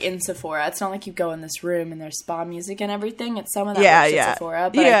just, like, in Sephora. It's not like you go in this room and there's spa music and everything. It's someone that works at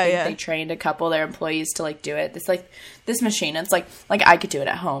Sephora, but I think they trained a couple of their employees to, like, do it. It's, like, this machine. It's, like I could do it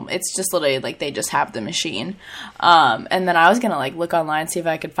at home. It's just literally, like, they just have the machine. And then I was going to, like, look online, see if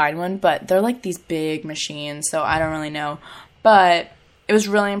I could find one, but they're, like, these big machines, so I don't really know. But it was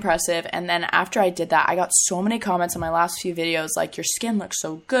really impressive. And then after I did that, I got so many comments on my last few videos, like, your skin looks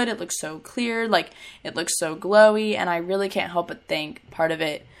so good, it looks so clear, like, it looks so glowy, and I really can't help but think part of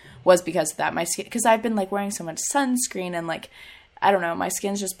it was because of that. My skin, because I've been, like, wearing so much sunscreen, and, like, I don't know, my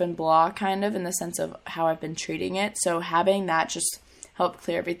skin's just been blah, kind of, in the sense of how I've been treating it, so having that just help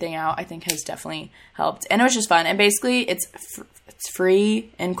clear everything out, I think has definitely helped. And it was just fun, and basically, it's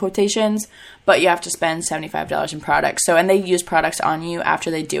free, in quotations, but you have to spend $75 in products. So, and they use products on you after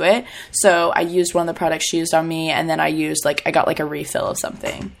they do it. So I used one of the products she used on me, and then I got like a refill of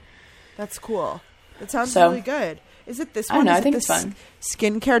something. That's cool. That sounds really good. Is it this one? I don't know, I think it's fun.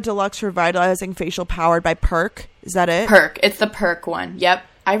 Skincare Deluxe Revitalizing Facial powered by Perk. Is that it? Perk. It's the Perk one. Yep.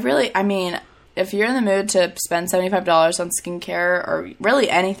 It if you're in the mood to spend $75 on skincare or really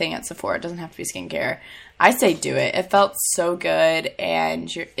anything at Sephora, it doesn't have to be skincare, I say do it. It felt so good,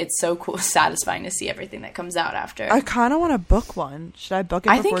 and it's so cool, satisfying to see everything that comes out after. I kind of want to book one. Should I book it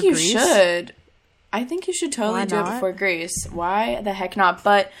before Greece? I think you should. I think you should totally do it before Greece. Why the heck not?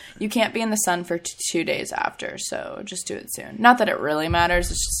 But you can't be in the sun for 2 days after, so just do it soon. Not that it really matters.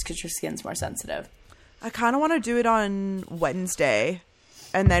 It's just because your skin's more sensitive. I kind of want to do it on Wednesday,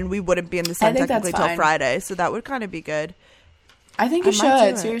 and then we wouldn't be in the sun technically till Friday, so that would kind of be good. I think you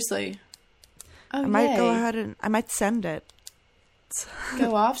should, seriously. Oh, I might go ahead and I might send it.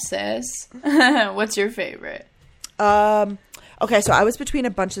 Go off, sis. What's your favorite? Okay, so I was between a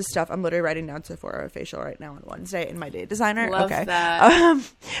bunch of stuff. I'm literally writing down Sephora facial right now on Wednesday in my Date Designer. Love that.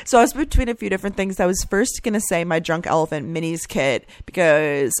 So I was between a few different things. I was first going to say my Drunk Elephant Minis kit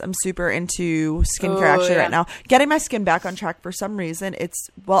because I'm super into skincare right now. Getting my skin back on track for some reason.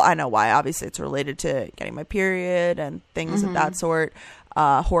 I know why. Obviously, it's related to getting my period and things of that sort.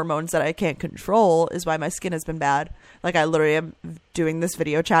 Hormones that I can't control is why my skin has been bad. Like, I literally am doing this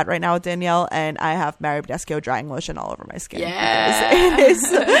video chat right now with Danielle, and I have Mary Badescu drying lotion all over my skin. Yeah.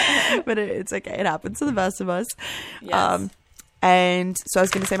 But it's okay. It happens to the best of us. Yes. And so I was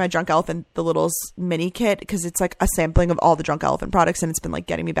going to say my Drunk Elephant, the Littles mini kit, because it's like a sampling of all the Drunk Elephant products, and it's been like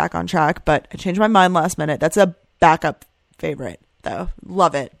getting me back on track. But I changed my mind last minute. That's a backup favorite, though.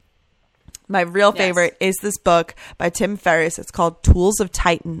 Love it. My real favorite is this book by Tim Ferriss. It's called Tools of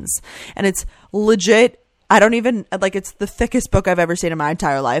Titans. And it's legit. I don't even, like, it's the thickest book I've ever seen in my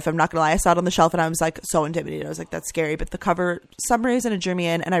entire life. I'm not going to lie. I saw it on the shelf and I was like so intimidated. I was like, that's scary. But the cover, for some reason, it drew me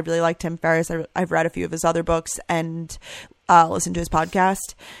in. And I really like Tim Ferriss. I've read a few of his other books and listened to his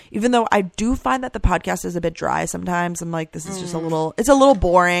podcast. Even though I do find that the podcast is a bit dry sometimes. I'm like, this is just it's a little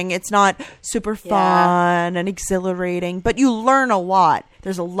boring. It's not super fun and exhilarating. But you learn a lot.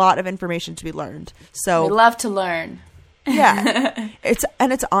 There's a lot of information to be learned. So we love to learn. Yeah.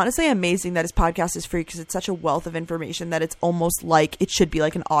 It's honestly amazing that his podcast is free because it's such a wealth of information that it's almost like it should be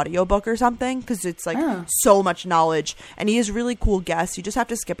like an audiobook or something because it's like so much knowledge. And he has really cool guests. You just have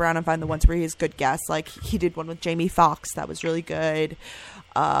to skip around and find the ones where he has good guests. Like he did one with Jamie Foxx that was really good.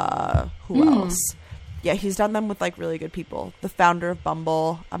 Who else? Yeah, he's done them with like really good people. The founder of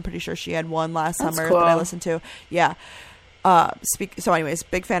Bumble, I'm pretty sure she had one last summer that I listened to. Yeah. So anyways,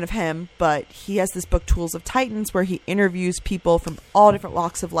 big fan of him, but he has this book Tools of Titans where he interviews people from all different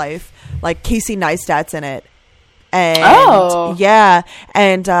walks of life. Like Casey Neistat's in it. And yeah.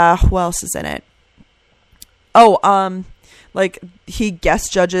 And who else is in it? Like he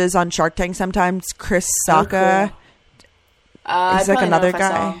guest judges on Shark Tank sometimes. Chris Sacca. He's like another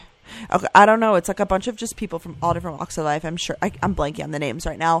guy. Okay, I don't know. It's like a bunch of just people from all different walks of life. I'm sure I'm blanking on the names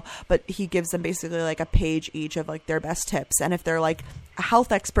right now, but he gives them basically like a page each of like their best tips. And if they're like a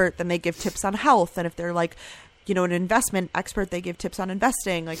health expert, then they give tips on health. And if they're like, you know, an investment expert, they give tips on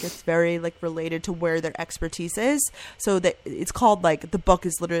investing. Like it's very like related to where their expertise is. So that it's called like the book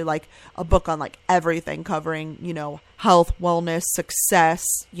is literally like a book on like everything covering, you know, health, wellness, success,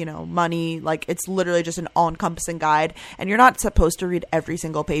 you know, money. Like it's literally just an all-encompassing guide. And you're not supposed to read every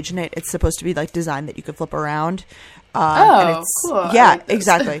single page in it. It's supposed to be like designed that you could flip around. And it's, cool. Yeah,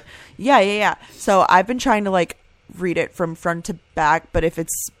 exactly. Yeah. So I've been trying to like read it from front to back, but if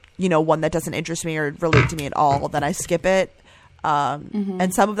it's, you know, one that doesn't interest me or relate to me at all, then I skip it.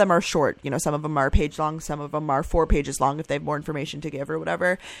 And some of them are short, you know, some of them are a page long, some of them are 4 pages long if they have more information to give or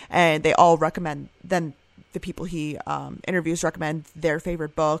whatever. And they all recommend, then the people he interviews recommend their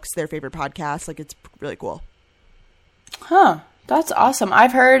favorite books, their favorite podcasts. Like it's really cool. Huh. That's awesome.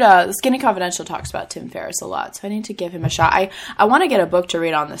 I've heard Skinny Confidential talks about Tim Ferriss a lot, so I need to give him a shot. I want to get a book to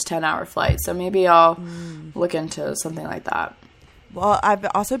read on this 10-hour flight, so maybe I'll look into something like that. Well, I've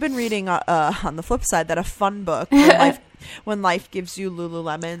also been reading on the flip side that a fun book when life gives you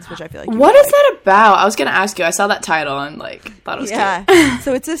Lululemons, which I feel like what is that about? I was gonna ask you. I saw that title and like thought it was cute.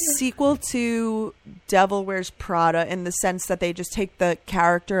 So it's a sequel to Devil Wears Prada in the sense that they just take the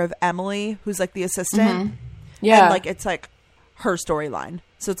character of Emily, who's like the assistant, and like it's like her storyline.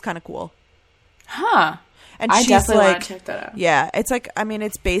 So it's kind of cool. Huh. And I she's definitely like, want to check that out. Yeah, it's like, I mean,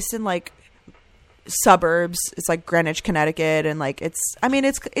 it's based in like suburbs. It's like Greenwich, Connecticut, and like it's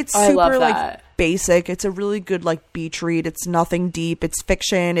super like basic. It's a really good like beach read. It's nothing deep. It's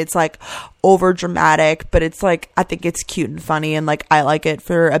fiction. It's like over dramatic, but it's like I think it's cute and funny, and like I like it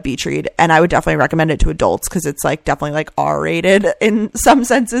for a beach read. And I would definitely recommend it to adults because it's like definitely like R-rated in some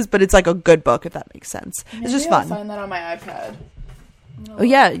senses, but it's like a good book if that makes sense. Maybe it's just I'll fun. find that on my iPad. Oh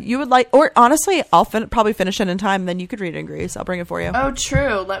yeah, you would like, or honestly, I'll probably finish it in time. Then you could read it in Greece. I'll bring it for you. Oh,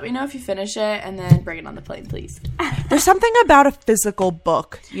 true. Let me know if you finish it, and then bring it on the plane, please. There's something about a physical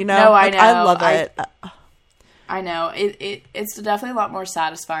book, you know? No, like, I know. I love it. I know. It's definitely a lot more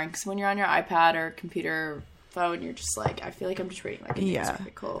satisfying because when you're on your iPad or computer or phone, you're just like, I feel like I'm just reading like a news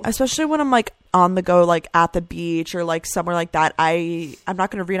article. Especially when I'm like on the go, like at the beach or like somewhere like that. I'm not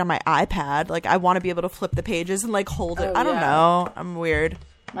going to read on my iPad. Like I want to be able to flip the pages and like hold it. I don't know. I'm weird.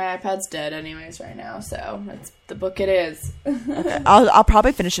 My iPad's dead anyways right now, so that's the book it is. Okay. I'll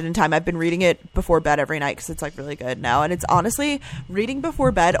probably finish it in time. I've been reading it before bed every night because it's like really good now, and it's honestly reading before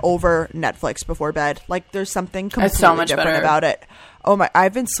bed over Netflix before bed. Like there's something completely so much different better about it. Oh my!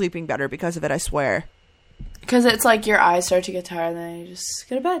 I've been sleeping better because of it. I swear. Because it's like your eyes start to get tired and then you just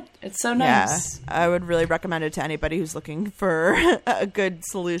go to bed. It's so nice. Yeah, I would really recommend it to anybody who's looking for a good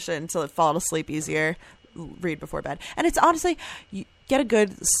solution to fall asleep easier. Read before bed. And it's honestly, you get a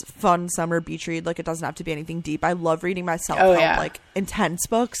good fun summer beach read. Like it doesn't have to be anything deep. I love reading my self-help like intense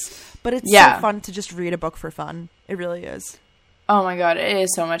books, but it's so fun to just read a book for fun. It really is. Oh my god, it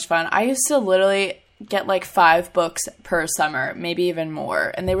is so much fun. I used to literally get like 5 books per summer, maybe even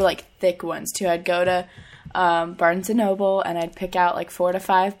more, and they were like thick ones too. I'd go to Barnes & Noble and I'd pick out like 4 to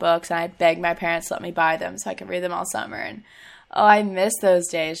 5 books and I'd beg my parents to let me buy them so I could read them all summer. And I miss those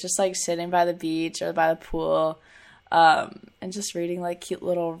days, just like sitting by the beach or by the pool and just reading like cute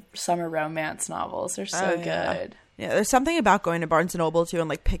little summer romance novels. They're so good. Yeah, there's something about going to Barnes & Noble too and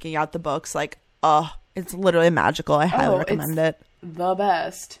like picking out the books. Like, it's literally magical. I highly recommend it. The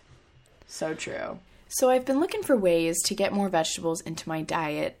best. So true. So I've been looking for ways to get more vegetables into my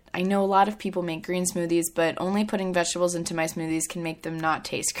diet. I know a lot of people make green smoothies, but only putting vegetables into my smoothies can make them not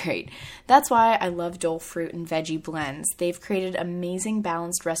taste great. That's why I love Dole fruit and veggie blends. They've created amazing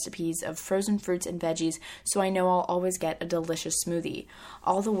balanced recipes of frozen fruits and veggies, so I know I'll always get a delicious smoothie.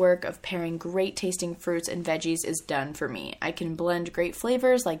 All the work of pairing great tasting fruits and veggies is done for me. I can blend great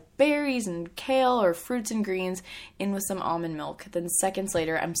flavors like berries and kale or fruits and greens in with some almond milk. Then seconds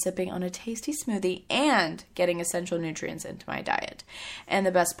later, I'm sipping on a tasty smoothie and getting essential nutrients into my diet. And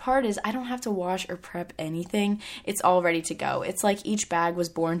the best part is I don't have to wash or prep anything. It's all ready to go. It's like each bag was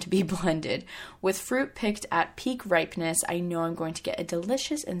born to be blended. With fruit picked at peak ripeness, I know I'm going to get a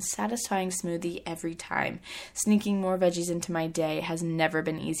delicious and satisfying smoothie every time. Sneaking more veggies into my day has never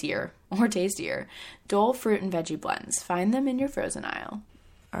been easier or tastier. Dole fruit and veggie blends. Find them in your frozen aisle.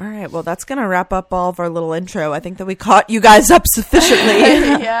 All right, well, that's going to wrap up all of our little intro. I think that we caught you guys up sufficiently.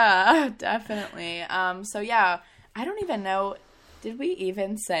 Yeah, definitely. So yeah, I don't even know. Did we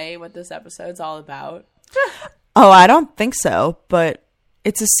even say what this episode's all about? Oh, I don't think so, but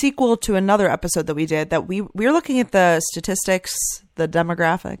it's a sequel to another episode that we did that we were looking at the statistics, the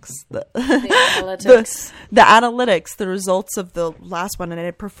demographics, the analytics. the analytics, the results of the last one, and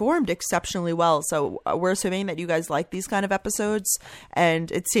it performed exceptionally well. So we're assuming that you guys like these kind of episodes,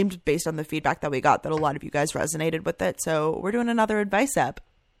 and it seemed based on the feedback that we got that a lot of you guys resonated with it. So we're doing another advice app.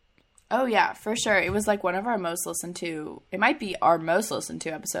 Oh, yeah, for sure. It was like one of our most listened to. It might be our most listened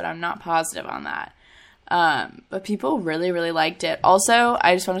to episode. I'm not positive on that. But people really, really liked it. Also,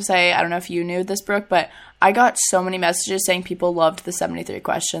 I just want to say, I don't know if you knew this, Brooke, but I got so many messages saying people loved the 73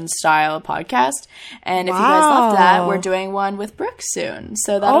 questions style podcast. And if you guys loved that, we're doing one with Brooke soon.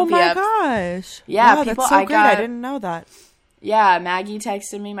 So that'll be up. Oh my gosh. Yeah, wow, people, that's so great. I didn't know that. Yeah, Maggie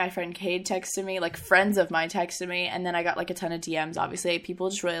texted me, my friend Cade texted me, like friends of mine texted me, and then I got like a ton of DMs, obviously. People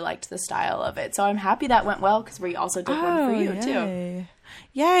just really liked the style of it. So I'm happy that went well because we also did one for you too.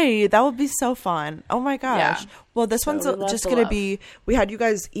 Yay, that would be so fun. Oh my gosh. Yeah. Well, this one's just going to be, we had you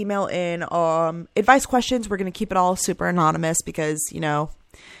guys email in advice questions. We're going to keep it all super anonymous because, you know,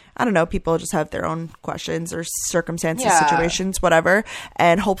 I don't know, people just have their own questions or circumstances, situations, whatever.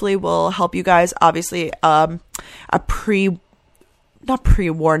 And hopefully we'll help you guys. Obviously, not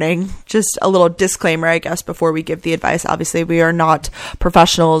pre-warning, just a little disclaimer, I guess, before we give the advice. Obviously, we are not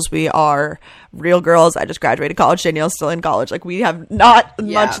professionals. We are real girls. I just graduated college. Danielle's still in college. Like, we have not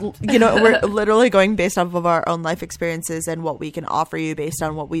much, you know, we're literally going based off of our own life experiences and what we can offer you based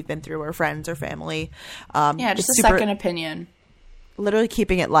on what we've been through, our friends or family. Just a second opinion. Literally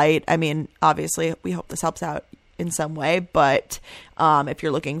keeping it light. I mean, obviously, we hope this helps out in some way, but if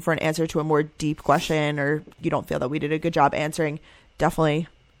you're looking for an answer to a more deep question or you don't feel that we did a good job answering, definitely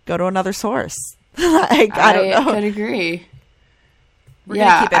go to another source. I don't know. I could agree. We're going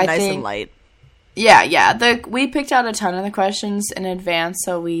to keep it nice and light. Yeah. We picked out a ton of the questions in advance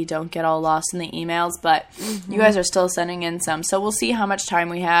so we don't get all lost in the emails, but you guys are still sending in some. So we'll see how much time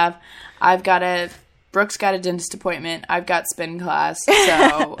we have. Brooke's got a dentist appointment. I've got spin class,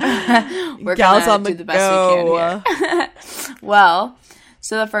 so we're going to do the best we can here. Well,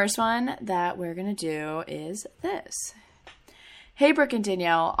 So the first one that we're going to do is this. Hey, Brooke and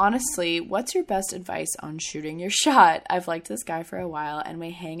Danielle, honestly, what's your best advice on shooting your shot? I've liked this guy for a while, and we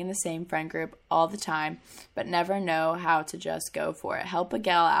hang in the same friend group all the time, but never know how to just go for it. Help a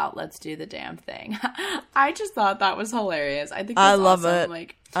gal out. Let's do the damn thing. I just thought that was hilarious. I think that's love awesome. it.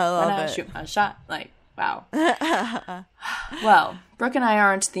 Like, I love when I it. shoot my shot, like, wow. Well, Brooke and I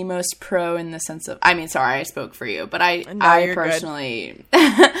aren't the most pro in the sense of, I mean, sorry, I spoke for you, but I you're personally...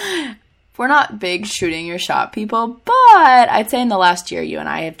 We're not big shooting your shot people, but I'd say in the last year, you and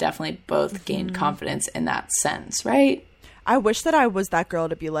I have definitely both gained confidence in that sense, right? I wish that I was that girl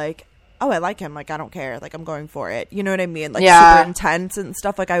to be like, oh, I like him. Like, I don't care. Like, I'm going for it. You know what I mean? Like, super intense and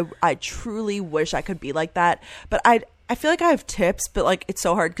stuff. Like, I truly wish I could be like that. But I feel like I have tips, but, like, it's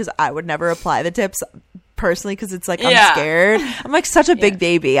so hard because I would never apply the tips personally because it's like, I'm scared. I'm, like, such a big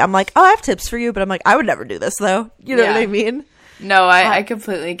baby. I'm like, oh, I have tips for you. But I'm like, I would never do this, though. You know what I mean? No, I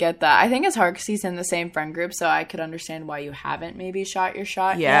completely get that. I think it's hard because he's in the same friend group, so I could understand why you haven't maybe shot your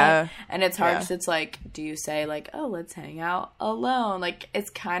shot yet. And it's hard because it's like, do you say like, oh, let's hang out alone? Like, it's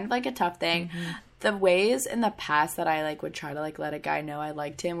kind of like a tough thing. The ways in the past that I like would try to like let a guy know I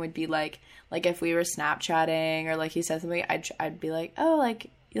liked him would be like if we were Snapchatting or like he said something, I'd be like, oh, like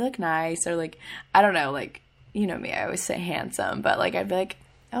you look nice, or like, I don't know, like, you know me, I always say handsome, but like I'd be like,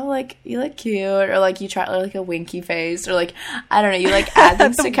 oh, like, you look cute, or, like, you try, like, a winky face, or, like, I don't know, you, like, add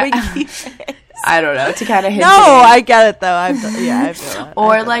things to kind of, I don't know, to kind of hint. No, I get it, though. I feel that.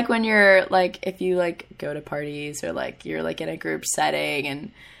 Or, like, when you're, like, if you, like, go to parties, or, like, you're, like, in a group setting,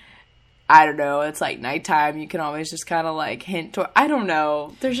 and, I don't know, it's, like, nighttime, you can always just kind of, like, hint to, I don't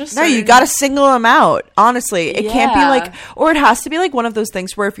know, there's just No, you gotta single him out, honestly. It can't be, like, or it has to be, like, one of those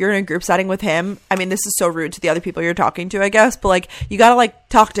things where if you're in a group setting with him, I mean, this is so rude to the other people you're talking to, I guess, but, like, you gotta, like,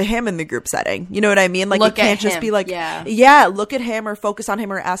 talk to him in the group setting. You know what I mean? Like, look you can't just be, like, look at him or focus on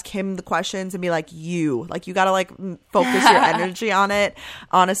him or ask him the questions and be like, you gotta, like, focus your energy on it,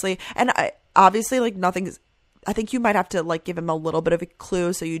 honestly. And obviously, like, nothing's, I think you might have to like give him a little bit of a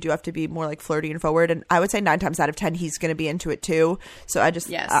clue, so you do have to be more like flirty and forward. And I would say 9 times out of 10 he's going to be into it too. So I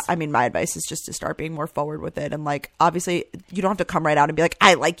just I mean, my advice is just to start being more forward with it. And like, obviously you don't have to come right out and be like,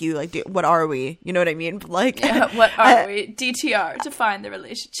 I like you, like, what are we, you know what I mean? But, like, what are we? DTR, define the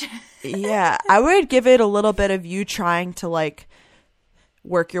relationship. I would give it a little bit of you trying to like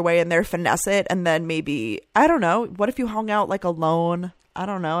work your way in there, finesse it, and then maybe, I don't know, what if you hung out like alone? I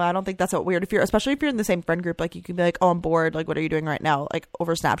don't know. I don't think that's so weird. Especially if you're in the same friend group, like you can be like, oh, I'm bored. Like, what are you doing right now? Like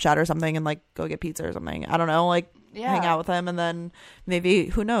over Snapchat or something, and like go get pizza or something. I don't know. Like hang out with him, and then maybe,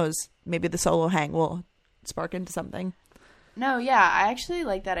 who knows? Maybe the solo hang will spark into something. No, yeah, I actually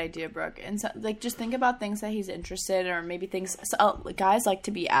like that idea, Brooke. And so, like, just think about things that he's interested in, or maybe things. So, guys like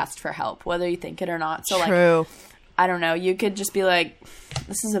to be asked for help, whether you think it or not. So, True. Like, I don't know. You could just be like,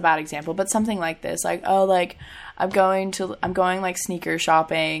 this is a bad example, but something like this, like, oh, like, I'm going like sneaker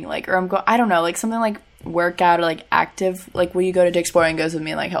shopping, like, or I don't know, like something like workout or like active, like, will you go to Dick's Sporting Goods with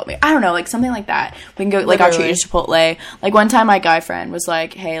me and like help me? I don't know, like something like that. We can go, like, I'll treat you to Chipotle. Like one time my guy friend was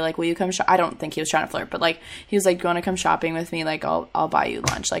like, hey, like, will you come I don't think he was trying to flirt, but like he was like, do you want to come shopping with me? Like I'll buy you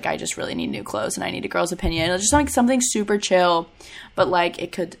lunch. Like I just really need new clothes and I need a girl's opinion. It was just like something super chill, but like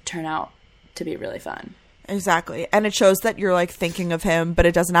it could turn out to be really fun. Exactly. And it shows that you're like thinking of him, but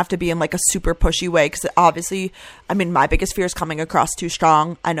it doesn't have to be in like a super pushy way, because obviously, I mean, my biggest fear is coming across too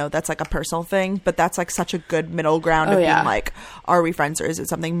strong. I know that's like a personal thing, but that's like such a good middle ground of being like, are we friends or is it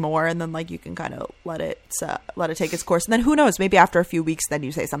something more? And then like you can kind of let it take its course. And then who knows, maybe after a few weeks then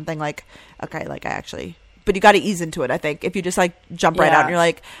you say something like, okay, like I actually, but you got to ease into it. I think if you just like jump right out and you're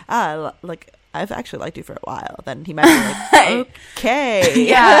like, like I've actually liked you for a while, then he might be like, okay.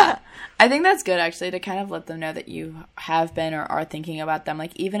 Yeah. I think that's good, actually, to kind of let them know that you have been or are thinking about them.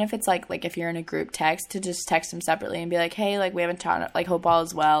 Like, even if it's like if you're in a group text, to just text them separately and be like, hey, like, we haven't talked, like, hope all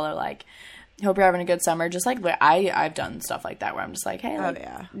is well, or like, hope you're having a good summer. Just like, I've done stuff like that where I'm just like, hey, like,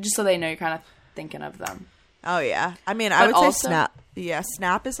 just so they know you're kind of thinking of them. Oh, yeah. I mean, I would say Snap. Yeah,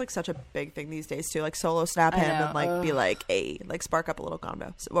 Snap is like such a big thing these days too. Like solo snap him and like be like, hey, like spark up a little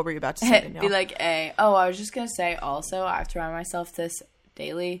combo. So what were you about to say? Be like, hey. Oh, I was just going to say also, I have to remind myself this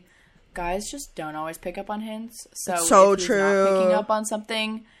daily. Guys just don't always pick up on hints. So if he's not picking up on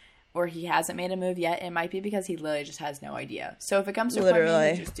something, or he hasn't made a move yet, it might be because he literally just has no idea. So if it comes to a point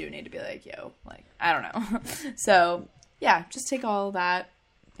where you just do need to be like, yo, like, I don't know. So yeah, just take all that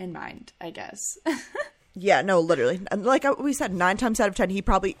in mind, I guess. Yeah, no, literally. And like we said, 9 times out of 10, he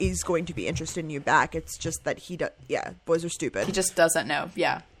probably is going to be interested in you back. It's just that boys are stupid. He just doesn't know.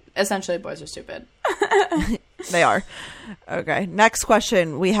 Yeah. Essentially, boys are stupid. They are. Okay. Next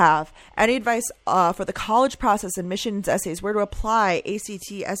question we have. Any advice for the college process, admissions, essays, where to apply,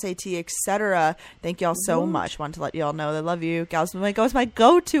 ACT, SAT, etc.? Thank y'all so much. Want to let y'all know they love you. Gals was my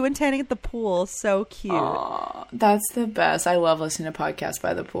go-to when tanning at the pool. So cute. Aww, that's the best. I love listening to podcasts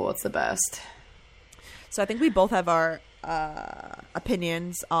by the pool. It's the best. So I think we both have our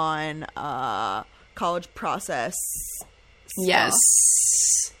opinions on college process stuff. Yes.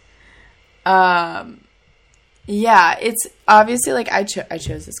 Yeah, it's obviously like I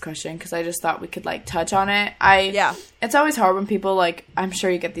chose this question because I just thought we could like touch on it. It's always hard when people like, I'm sure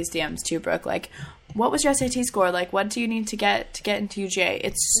you get these DMs too, Brooke, like, what was your SAT score? Like, what do you need to get into UGA?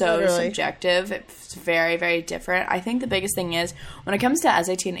 It's so subjective. It's very, very different. I think the biggest thing is when it comes to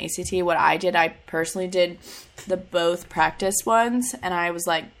SAT and ACT, what I personally did the both practice ones, and I was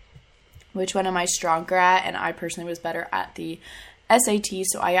like, which one am I stronger at? And I personally was better at the SAT,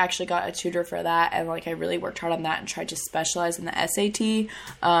 so I actually got a tutor for that, and like I really worked hard on that and tried to specialize in the SAT.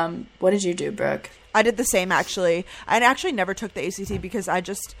 What did you do, Brooke? I did the same, actually. I actually never took the ACT because I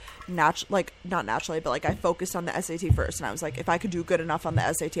just not naturally, but like I focused on the SAT first, and I was like, if I could do good enough on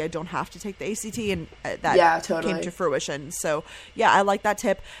the SAT, I don't have to take the ACT, and that came to fruition. So yeah, I like that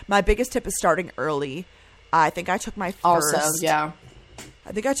tip. My biggest tip is starting early. I think I took my first. Also, yeah.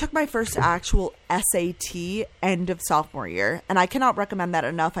 I think I took my first actual SAT end of sophomore year, and I cannot recommend that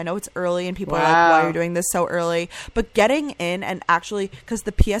enough. I know it's early, and people are like, why are you doing this so early? But getting in and actually, because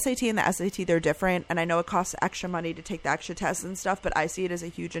the PSAT and the SAT, they're different, and I know it costs extra money to take the extra tests and stuff, but I see it as a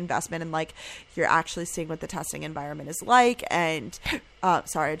huge investment, and like, you're actually seeing what the testing environment is like, and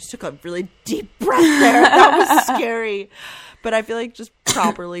sorry, I just took a really deep breath there. That was scary. But I feel like just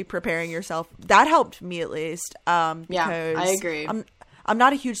properly preparing yourself, that helped me at least. Because I agree. I'm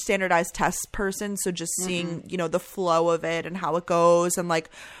not a huge standardized test person, so just seeing, the flow of it and how it goes, and like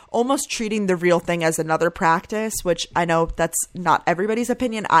almost treating the real thing as another practice, which I know that's not everybody's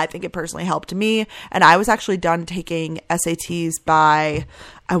opinion. I think it personally helped me. And I was actually done taking SATs by,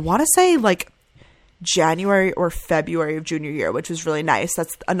 I want to say like January or February of junior year, which was really nice.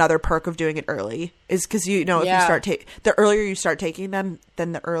 That's another perk of doing it early, is because if you start the earlier you start taking them,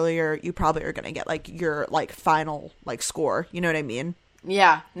 then the earlier you probably are going to get like your like final like score. You know what I mean?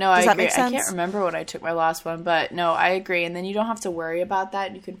 Yeah, no, I agree. Does that make sense? I can't remember what I took my last one, but no, I agree. And then you don't have to worry about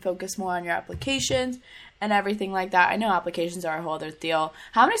that. You can focus more on your applications and everything like that. I know applications are a whole other deal.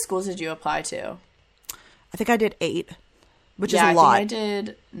 How many schools did you apply to? I think I did 8, which is a lot. I think I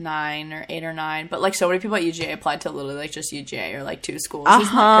did 9 or 8 or 9, but like so many people at UGA applied to literally like just UGA or like 2 schools.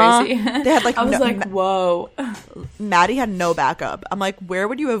 Isn't that crazy? They had like I was like, whoa. Maddie had no backup. I'm like, where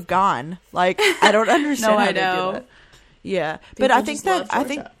would you have gone? Like, I don't understand how they do that. Yeah, people but I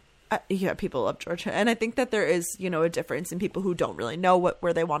think people love Georgia, and I think that there is a difference in people who don't really know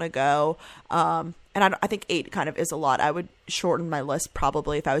where they want to go. And I think 8 kind of is a lot. I would shorten my list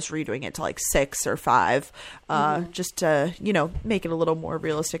probably if I was redoing it to like 6 or 5, just to make it a little more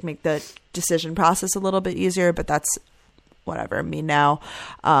realistic, make the decision process a little bit easier. But that's whatever. Me now,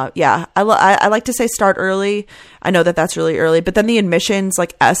 I like to say start early. I know that that's really early, but then the admissions,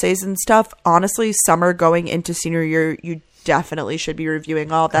 like essays and stuff, honestly, summer going into senior year, you definitely should be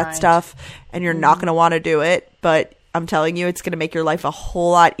reviewing all that stuff, and you're not going to want to do it, but I'm telling you, it's going to make your life a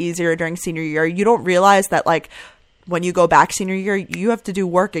whole lot easier during senior year. You don't realize that like when you go back senior year, you have to do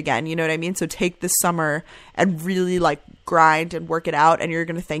work again. You know what I mean? So take this summer and really like grind and work it out, and you're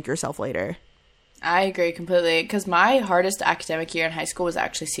going to thank yourself later. I agree completely, because my hardest academic year in high school was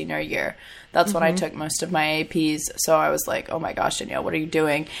actually senior year. That's when I took most of my APs, so I was like, oh my gosh, Danielle, what are you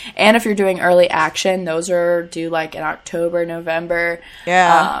doing? And if you're doing early action, those are due like in October, November.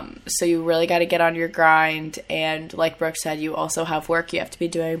 Yeah. So you really got to get on your grind, and like Brooke said, you also have work you have to be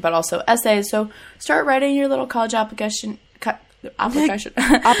doing, but also essays, so start writing your little college application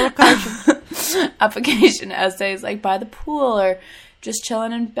essays like by the pool, or just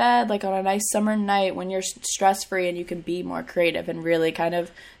chilling in bed, like on a nice summer night when you're stress-free and you can be more creative and really kind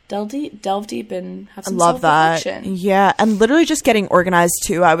of delve deep and have some self-reflection. That. Yeah, and literally just getting organized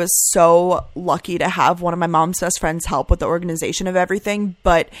too. I was so lucky to have one of my mom's best friends help with the organization of everything,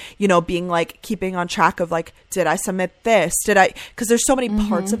 but being like keeping on track of like, did I submit this? Because there's so many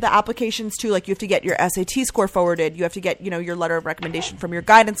parts of the applications too. Like you have to get your SAT score forwarded. You have to get, your letter of recommendation from your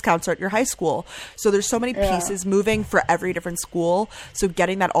guidance counselor at your high school. So there's so many pieces moving for every different school. So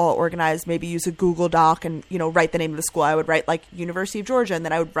getting that all organized, maybe use a Google Doc and, write the name of the school. I would write like University of Georgia, and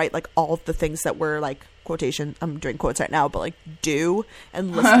then I would write like all of the things that were like quotation, I'm doing quotes right now, but like do,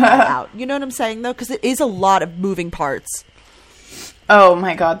 and list that out. You know what I'm saying though? Because it is a lot of moving parts. Oh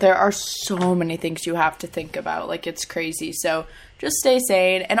my God, there are so many things you have to think about. Like, it's crazy. So just stay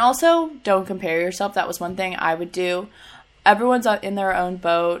sane. And also, don't compare yourself. That was one thing I would do. Everyone's in their own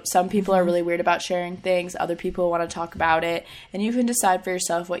boat. Some people are really weird about sharing things. Other people want to talk about it. And you can decide for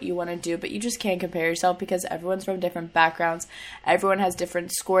yourself what you want to do. But you just can't compare yourself because everyone's from different backgrounds. Everyone has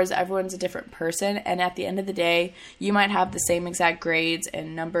different scores. Everyone's a different person. And at the end of the day, you might have the same exact grades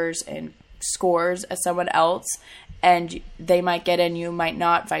and numbers and scores as someone else. And they might get in, you might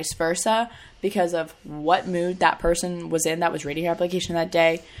not, vice versa, because of what mood that person was in that was reading your application that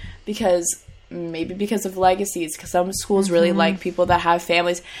day. Maybe because of legacies, because some schools really like people that have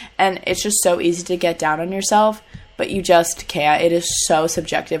families, and it's just so easy to get down on yourself, but you just can't. It is so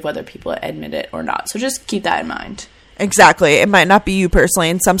subjective whether people admit it or not. So just keep that in mind. Exactly. It might not be you personally.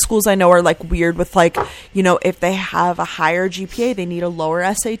 And some schools I know are like weird with like, you know, if they have a higher GPA, they need a lower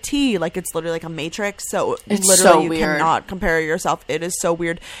SAT. Like it's literally like a matrix. So it's literally so you weird. cannot compare yourself. It is so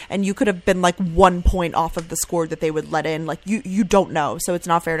weird. And you could have been like 1 point off of the score that they would let in. Like you don't know. So it's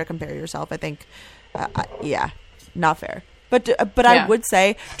not fair to compare yourself. I think, yeah, not fair. But I would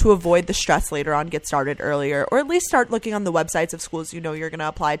say to avoid the stress later on, get started earlier, or at least start looking on the websites of schools you know you're going to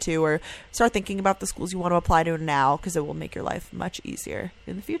apply to, or start thinking about the schools you want to apply to now, because it will make your life much easier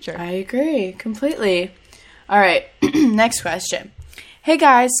in the future. I agree completely. All right, next question. Hey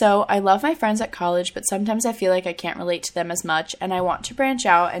guys, so I love my friends at college, but sometimes I feel like I can't relate to them as much, and I want to branch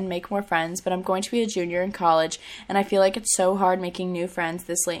out and make more friends, but I'm going to be a junior in college, and I feel like it's so hard making new friends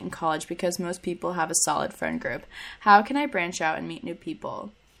this late in college because most people have a solid friend group. How can I branch out and meet new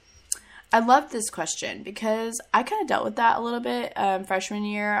people? I love this question because I kind of dealt with that a little bit. Freshman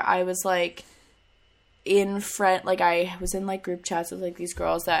year, I was like I was in like group chats with like these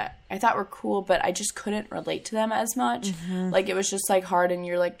girls that I thought were cool, but I just couldn't relate to them as much. Like it was just like hard, and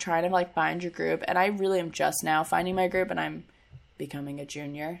you're like trying to like find your group, and I really am just now finding my group, and I'm becoming a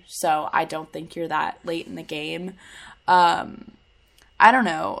junior, so I don't think you're that late in the game. I don't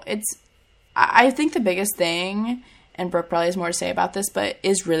know, I think the biggest thing, and Brooke probably has more to say about this, but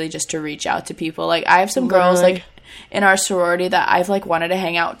is really just to reach out to people. Like I have some girls like in our sorority that I've like wanted to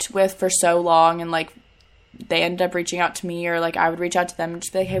hang out with for so long, and like they ended up reaching out to me, or like I would reach out to them and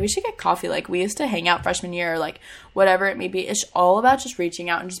just be like, hey, we should get coffee. Like we used to hang out freshman year, or like whatever it may be. It's all about just reaching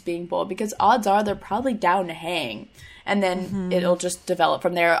out and just being bold, because odds are they're probably down to hang, and then it'll just develop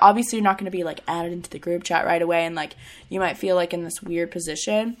from there. Obviously you're not going to be like added into the group chat right away, and like you might feel like in this weird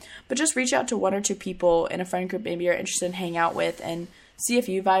position, but just reach out to 1 or 2 people in a friend group maybe you're interested in hanging out with, and see if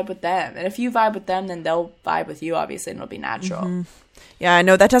you vibe with them. And if you vibe with them, then they'll vibe with you, obviously, and it'll be natural. Yeah, I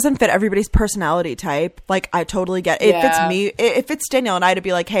know that doesn't fit everybody's personality type. Like, I totally get it. If it's me, if it's Danielle and I, to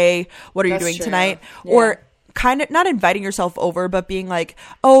be like, hey, what are you doing tonight? Yeah. Or kind of not inviting yourself over, but being like,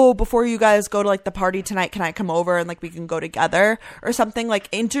 oh, before you guys go to like the party tonight, can I come over and like we can go together or something? Like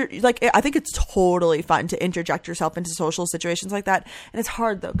I think it's totally fun to interject yourself into social situations like that. And it's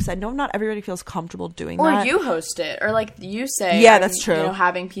hard though, because I know not everybody feels comfortable doing that. Or you host it, or like you say, yeah, that's true. You know,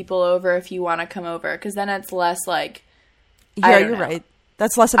 having people over if you want to come over, because then it's less like. Yeah, you're right.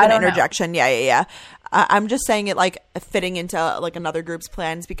 That's less of an interjection. Yeah. I'm just saying it like fitting into like another group's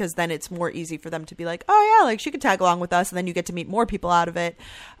plans, because then it's more easy for them to be like, oh yeah, like she could tag along with us, and then you get to meet more people out of it.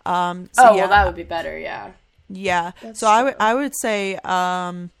 Well, that would be better. Yeah. Yeah. That's so true. I would say,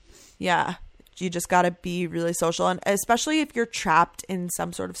 yeah, you just got to be really social, and especially if you're trapped in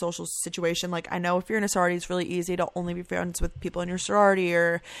some sort of social situation. Like I know if you're in a sorority, it's really easy to only be friends with people in your sorority,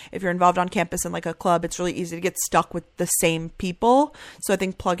 or if you're involved on campus in like a club, it's really easy to get stuck with the same people. So I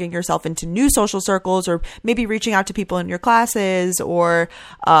think plugging yourself into new social circles, or maybe reaching out to people in your classes, or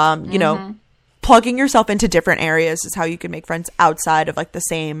you know, plugging yourself into different areas is how you can make friends outside of like the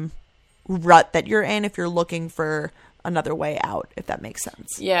same rut that you're in, if you're looking for another way out, if that makes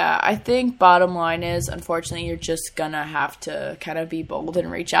sense. Yeah, I think bottom line is, unfortunately, you're just gonna have to kind of be bold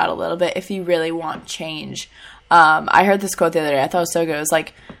and reach out a little bit if you really want change. I heard this quote the other day. I thought it was so good. It was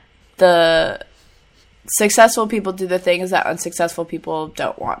like, the successful people do the things that unsuccessful people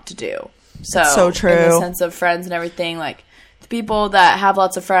don't want to do. So true. In the sense of friends and everything, like the people that have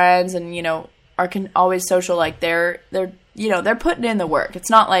lots of friends and, you know, can always social, like they're you know, they're putting in the work.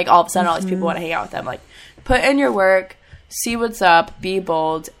 It's not like all of a sudden all these people want to hang out with them. Like, put in your work, see what's up, be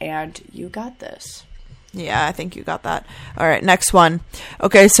bold, and you got this. Yeah, I think you got that. All right, next one.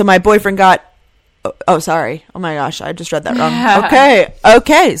 Okay, so my boyfriend got... Oh, sorry. Oh my gosh, I just read that wrong.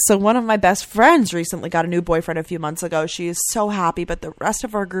 Okay, so one of my best friends recently got a new boyfriend a few months ago. She is so happy, but the rest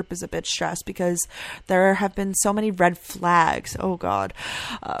of our group is a bit stressed because there have been so many red flags. Oh, God.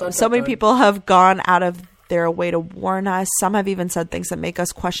 So many people have gone out of They're a way to warn us. Some have even said things that make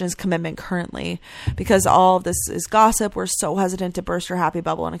us question his commitment currently. Because all of this is gossip, we're so hesitant to burst her happy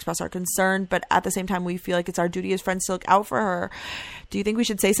bubble and express our concern. But at the same time, we feel like it's our duty as friends to look out for her. Do you think we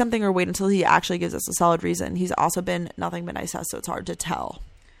should say something or wait until he actually gives us a solid reason? He's also been nothing but nice to us, so it's hard to tell.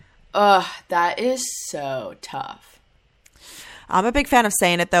 Ugh, that is so tough. I'm a big fan of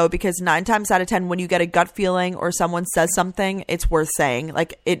saying it, though, because 9 times out of 10, when you get a gut feeling or someone says something, it's worth saying.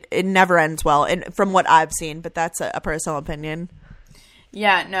 Like, it never ends well, and from what I've seen, but that's a personal opinion.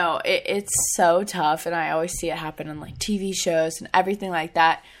 Yeah, no, it's so tough, and I always see it happen in, like, TV shows and everything like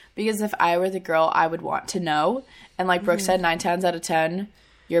that, because if I were the girl, I would want to know, and like Brooke said, 9 times out of 10,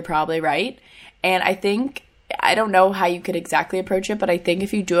 you're probably right, and I think, I don't know how you could exactly approach it, but I think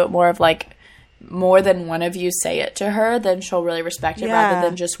if you do it more of, like, more than one of you say it to her, then she'll really respect it rather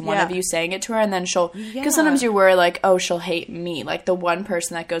than just one of you saying it to her, and then she'll, because sometimes you worry, like, oh, she'll hate me, like, the one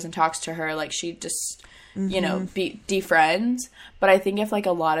person that goes and talks to her, like, she just, you know, defriends, but I think if, like,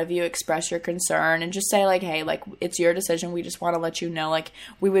 a lot of you express your concern and just say, like, hey, like, it's your decision, we just want to let you know, like,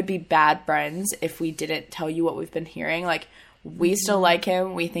 we would be bad friends if we didn't tell you what we've been hearing, like, we still like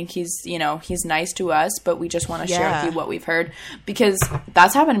him. We think he's, you know, he's nice to us, but we just want to share with you what we've heard. Because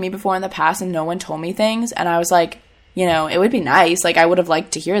that's happened to me before in the past and no one told me things. And I was like, you know, it would be nice. Like, I would have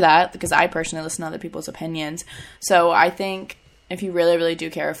liked to hear that because I personally listen to other people's opinions. So I think if you really, really do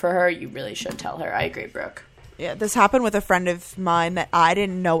care for her, you really should tell her. I agree, Brooke. Yeah, this happened with a friend of mine that I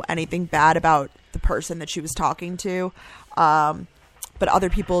didn't know anything bad about the person that she was talking to. But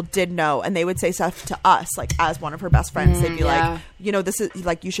other people did know, and they would say stuff to us, like, as one of her best friends. They'd be like, you know, this is,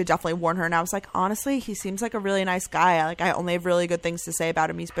 like, you should definitely warn her. And I was like, honestly, he seems like a really nice guy. Like, I only have really good things to say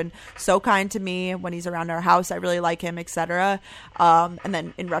about him. He's been so kind to me when he's around our house. I really like him, etc. And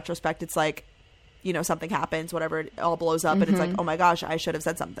then in retrospect, it's like, you know, something happens, whatever, it all blows up, and it's like, oh my gosh, I should have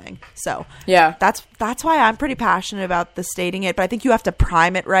said something. So yeah, that's why I'm pretty passionate about the stating it. But I think you have to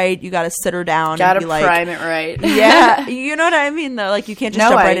prime it right. You got to sit her down and be like, prime it right. Yeah, you know what I mean, though. Like, you can't just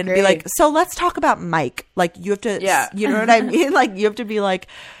jump right in and be like, so let's talk about Mike. Like, you have to, you know what I mean? Like, you have to be like,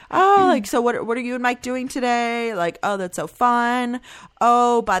 oh, like, so what are you and Mike doing today? Like, oh, that's so fun.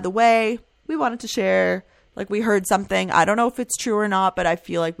 Oh, by the way, we wanted to share, like, we heard something. I don't know if it's true or not, but I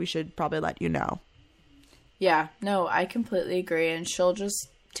feel like we should probably let you know. Yeah, no, I completely agree, and she'll just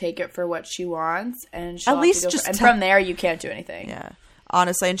take it for what she wants, and she'll at least just and from there you can't do anything. Yeah,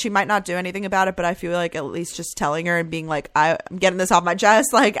 honestly, and she might not do anything about it, but I feel like at least just telling her and being like, I'm getting this off my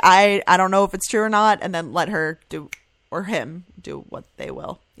chest, like, I don't know if it's true or not, and then let her do, or him do what they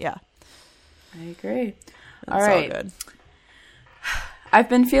will. Yeah, I agree. All right, all good. I've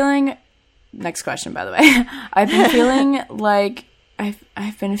been feeling. Next question, by the way. I've been feeling like.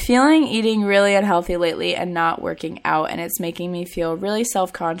 I've been feeling eating really unhealthy lately and not working out, and it's making me feel really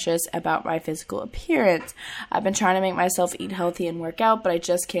self-conscious about my physical appearance. I've been trying to make myself eat healthy and work out, but I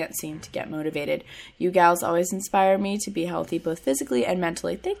just can't seem to get motivated. You gals always inspire me to be healthy both physically and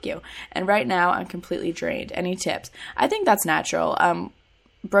mentally. Thank you. And right now, I'm completely drained. Any tips? I think that's natural.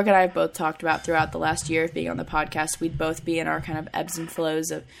 Brooke and I have both talked about throughout the last year of being on the podcast, we'd both be in our kind of ebbs and flows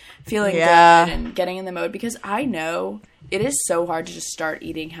of feeling good and getting in the mode, because I know it is so hard to just start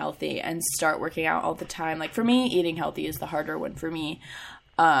eating healthy and start working out all the time. Like, for me, eating healthy is the harder one for me.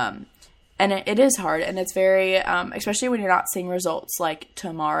 And it is hard, and it's very, especially when you're not seeing results like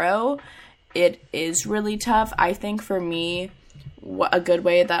tomorrow, it is really tough. I think for me, a good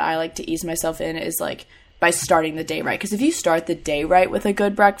way that I like to ease myself in is like by starting the day right. Because if you start the day right with a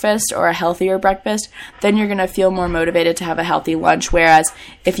good breakfast or a healthier breakfast, then you're going to feel more motivated to have a healthy lunch. Whereas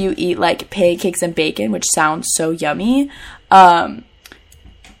if you eat like pancakes and bacon, which sounds so yummy,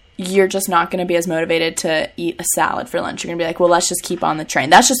 you're just not going to be as motivated to eat a salad for lunch. You're going to be like, well, let's just keep on the train.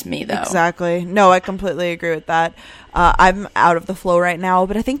 That's just me, though. Exactly. No, I completely agree with that. I'm out of the flow right now,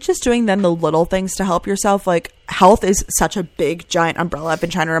 but I think just doing then the little things to help yourself, like health is such a big giant umbrella. I've been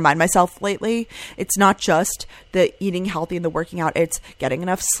trying to remind myself lately. It's not just the eating healthy and the working out. It's getting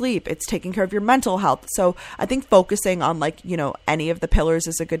enough sleep. It's taking care of your mental health. So I think focusing on like, you know, any of the pillars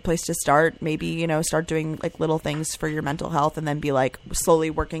is a good place to start. Maybe, you know, start doing like little things for your mental health and then be like slowly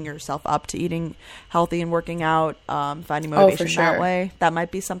working yourself up to eating healthy and working out, finding motivation that way. That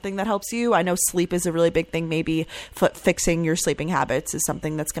might be something that helps you. I know sleep is a really big thing. Maybe fixing your sleeping habits is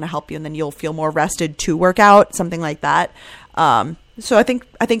something that's going to help you, and then you'll feel more rested to work out, something like that. So I think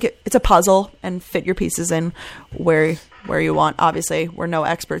it's a puzzle, and fit your pieces in where you want. Obviously, we're no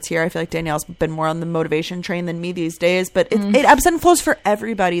experts here. I feel like Danielle's been more on the motivation train than me these days, but it ebbs and flows for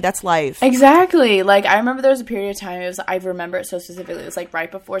everybody. That's life. Exactly. Like, I remember there was a period of time, I remember it so specifically. It was like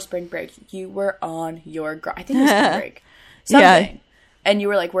right before spring break. You were on your grind. I think it was spring break. Something. Yeah. and you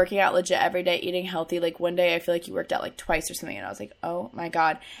were like working out legit every day, eating healthy. Like one day I feel like you worked out like twice or something, and I was like, oh my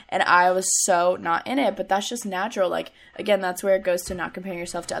God. And I was so not in it, but that's just natural. Like, again, that's where it goes to not comparing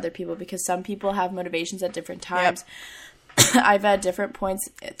yourself to other people, because some people have motivations at different times. Yep. I've had different points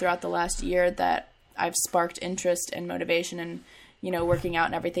throughout the last year that I've sparked interest and motivation and, you know, working out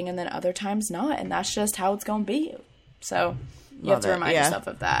and everything, and then other times not, and that's just how it's going to be. So you have to remind yourself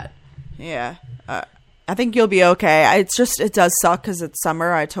of that. Yeah. I think you'll be okay. It's just, it does suck because it's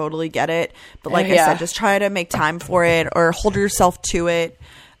summer. I totally get it. But like I said, just try to make time for it or hold yourself to it.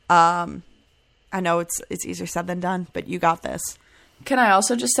 I know it's easier said than done, but you got this. Can I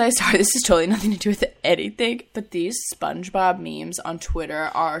also just say, sorry, this is totally nothing to do with anything, but these SpongeBob memes on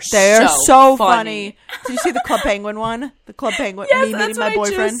Twitter are so funny. Did you see the Club Penguin one? The Club Penguin, yes, me meeting my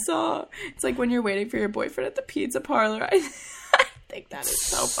boyfriend. I just saw. It's like when you're waiting for your boyfriend at the pizza parlor. I think that is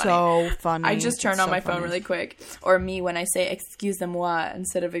so funny. So funny. I just turned on my phone really quick. Or me when I say excuse-moi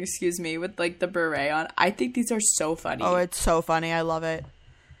instead of excuse me with like the beret on. I think these are so funny. Oh, it's so funny. I love it.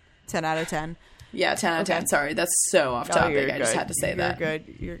 10 out of 10. Yeah, 10 out of 10. Sorry, that's so off topic. I just had to say that.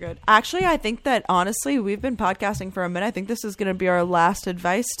 You're good. Actually, I think that, honestly, we've been podcasting for a minute. I think this is going to be our last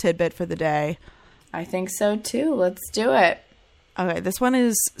advice tidbit for the day. I think so, too. Let's do it. Okay, this one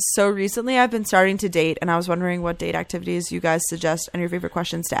is, so recently I've been starting to date, and I was wondering what date activities you guys suggest and your favorite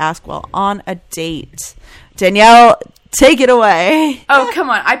questions to ask while on a date. Danielle, take it away. Oh, come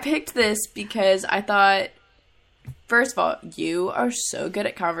on. I picked this because I thought, first of all, you are so good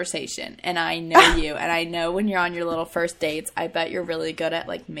at conversation, and I know you, and I know when you're on your little first dates, I bet you're really good at,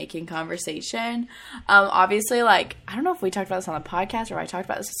 like, making conversation. Obviously, like, I don't know if we talked about this on the podcast or I talked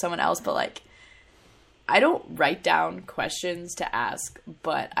about this with someone else, but, like, I don't write down questions to ask,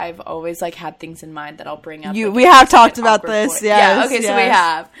 but I've always, like, had things in mind that I'll bring up. We have talked about this, yes. Yeah, okay, so we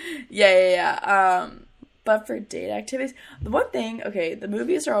have. Yeah. But for date activities, the one thing, okay, the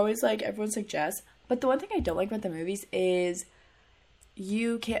movies are always, like, everyone suggests, but the one thing I don't like about the movies is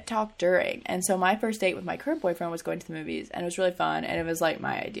you can't talk during. And so my first date with my current boyfriend was going to the movies, and it was really fun, and it was, like,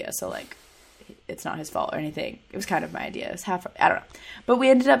 my idea. So, like, it's not his fault or anything. It was kind of my idea. It was I don't know. But we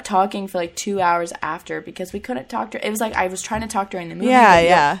ended up talking for, like, 2 hours after because we couldn't talk. It was, like, I was trying to talk during the movie.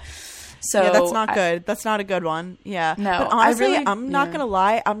 Yeah. So yeah, that's not good. That's not a good one. Yeah. No. But honestly, I'm not going to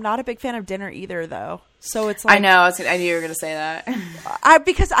lie. I'm not a big fan of dinner either, though. So it's like, I know. I knew you were gonna say that.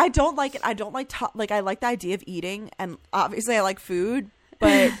 Because I don't like it. I don't like I like the idea of eating, and obviously I like food,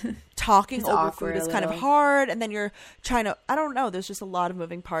 but talking over food is kind of hard. And then you're trying to. I don't know. There's just a lot of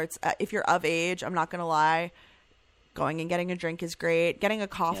moving parts. If you're of age, I'm not gonna lie. Going and getting a drink is great. Getting a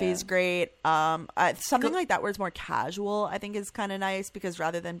coffee is great. Something like that where it's more casual, I think, is kind of nice, because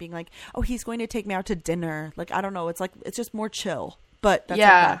rather than being like, oh, he's going to take me out to dinner. Like, I don't know. It's like, it's just more chill. But that's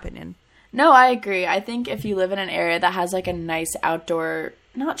my opinion. No, I agree. I think if you live in an area that has, like, a nice outdoor,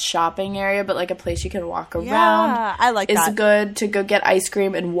 not shopping area, but, like, a place you can walk around. Yeah, I like that. It's good to go get ice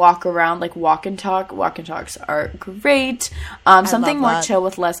cream and walk around, like, walk and talk. Walk and talks are great. Something more chill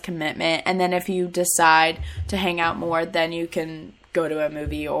with less commitment. And then if you decide to hang out more, then you can go to a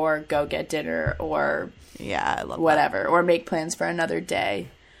movie or go get dinner or I love whatever. Or make plans for another day.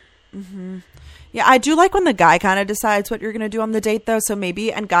 Mm-hmm. Yeah, I do like when the guy kind of decides what you're going to do on the date, though. So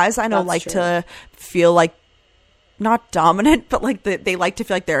maybe, and guys I know to feel like, not dominant, but like they like to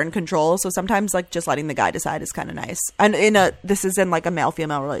feel like they're in control. So sometimes, like, just letting the guy decide is kind of nice. And this is in, like, a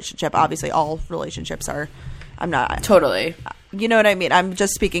male-female relationship. Obviously, all relationships are. I'm not. Totally. You know what I mean? I'm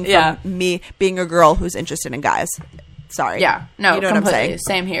just speaking from me being a girl who's interested in guys. Sorry. Yeah. No, you know completely. What I'm saying?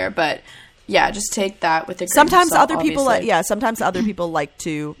 Same here, but. Yeah, just take that with a grain sometimes of salt, other people obviously. Sometimes other people like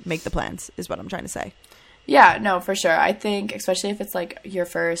to make the plans, is what I'm trying to say. Yeah, no, for sure. I think, especially if it's, like, your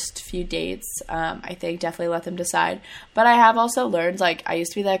first few dates, I think definitely let them decide. But I have also learned, like, I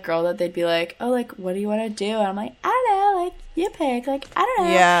used to be that girl that they'd be like, oh, like, what do you want to do? And I'm like, I don't know, like, you pick, like, I don't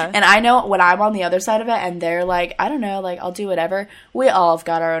know. Yeah. And I know when I'm on the other side of it and they're like, I don't know, like, I'll do whatever, we all have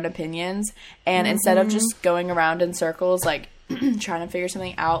got our own opinions. And instead of just going around in circles, like, trying to figure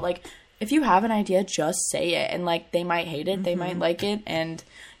something out, like, if you have an idea, just say it. And, like, they might hate it, they might like it, and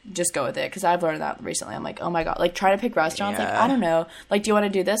just go with it. Because I've learned that recently. I'm like, oh my God. Like, trying to pick restaurants, like, I don't know. Like, do you want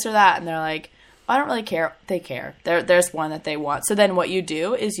to do this or that? And they're like, I don't really care. They care. There's one that they want. So then what you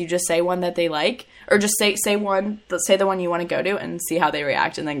do is you just say one that they like. Or just say the one you want to go to and see how they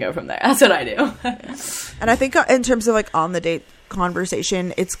react and then go from there. That's what I do. And I think in terms of, like, on the date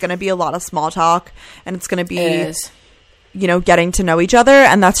conversation, it's going to be a lot of small talk. And it's going to be... you know, getting to know each other,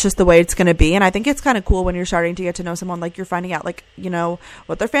 and that's just the way it's going to be. And I think it's kind of cool when you're starting to get to know someone, like you're finding out, like, you know,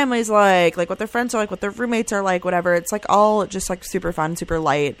 what their family's like what their friends are like, what their roommates are like, whatever. It's like all just like super fun, super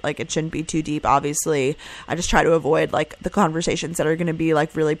light. Like it shouldn't be too deep, obviously. I just try to avoid like the conversations that are going to be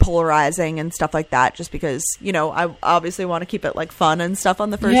like really polarizing and stuff like that, just because, you know, I obviously want to keep it like fun and stuff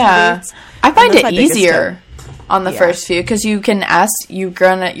on the first few dates. I find it easier on the first few, because you can ask, you're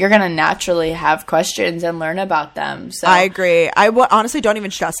gonna naturally have questions and learn about them. So I agree. I honestly don't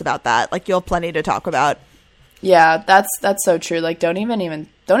even stress about that. Like, you'll have plenty to talk about. Yeah, that's so true. Like, don't even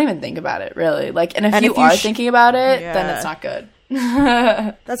think about it, really. Like, and if you are thinking about it, then it's not good.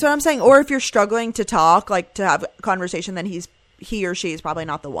 That's what I'm saying. Or if you're struggling to talk, like to have a conversation, then he or she is probably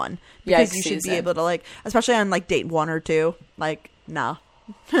not the one, because you should be able to, like, especially on like date 1 or 2, like, no.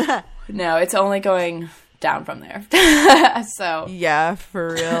 No, it's only going down from there. So yeah,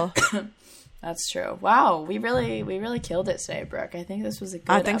 for real. That's true. Wow, we really killed it today, Brooke. I think this was a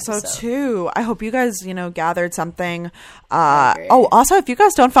good episode. So too. I hope you guys, you know, gathered something. Also, if you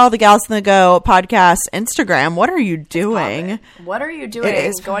guys don't follow the Gals on the Go podcast Instagram, what are you doing? What are you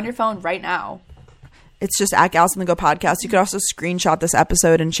doing? Go on your phone right now. It's just at Gals on the Go podcast. You could also screenshot this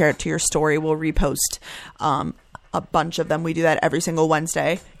episode and share it to your story. We'll repost a bunch of them. We do that every single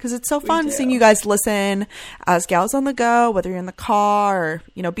Wednesday because it's so fun seeing you guys listen as Gals on the Go, whether you're in the car or,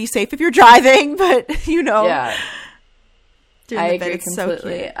 you know, be safe if you're driving, but, you know. Yeah. I agree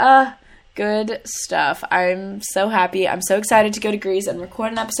completely. Good stuff. I'm so happy. I'm so excited to go to Greece and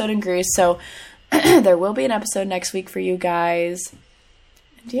record an episode in Greece. So there will be an episode next week for you guys.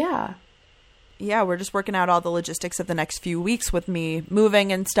 And yeah, we're just working out all the logistics of the next few weeks with me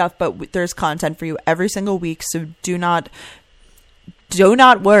moving and stuff, but there's content for you every single week, so do not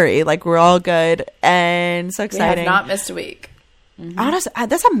worry. Like, we're all good and so exciting. We have not missed a week. Mm-hmm. Honestly,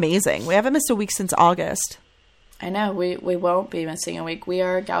 that's amazing. We haven't missed a week since August. I know. We won't be missing a week. We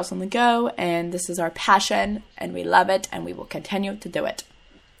are Gals on the Go, and this is our passion, and we love it, and we will continue to do it.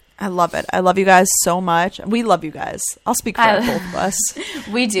 I love it. I love you guys so much. We love you guys. I'll speak for both of us.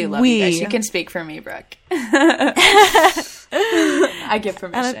 We do love you guys. You can speak for me, Brooke. I give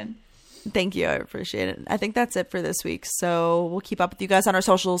permission. Thank you. I appreciate it. I think that's it for this week. So we'll keep up with you guys on our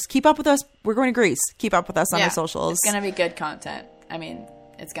socials. Keep up with us. We're going to Greece. Keep up with us on our socials. It's going to be good content. I mean,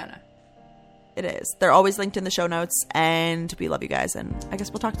 it's going to. It is. They're always linked in the show notes. And we love you guys. And I guess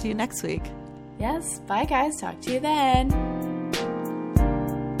we'll talk to you next week. Yes. Bye, guys. Talk to you then.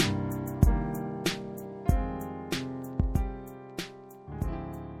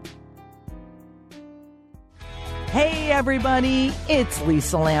 Hey everybody, it's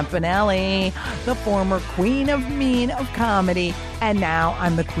Lisa Lampanelli, the former queen of mean of comedy, and now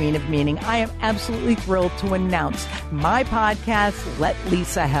I'm the queen of meaning. I am absolutely thrilled to announce my podcast, Let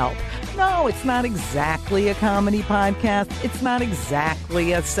Lisa Help. No, it's not exactly a comedy podcast. It's not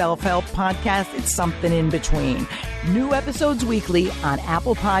exactly a self-help podcast. It's something in between. New episodes weekly on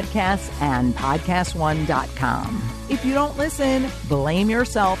Apple Podcasts and PodcastOne.com. If you don't listen, blame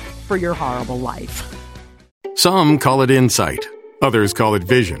yourself for your horrible life. Some call it insight. Others call it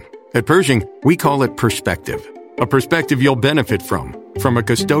vision. At Pershing, we call it perspective. A perspective you'll benefit from a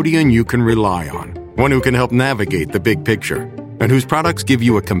custodian you can rely on. One who can help navigate the big picture, and whose products give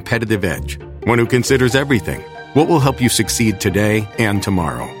you a competitive edge. One who considers everything. What will help you succeed today and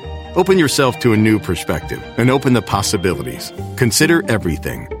tomorrow. Open yourself to a new perspective and open the possibilities. Consider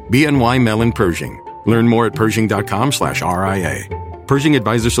everything. BNY Mellon Pershing. Learn more at Pershing.com/RIA. Pershing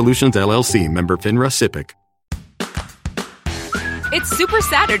Advisor Solutions, LLC. Member FINRA SIPC. It's Super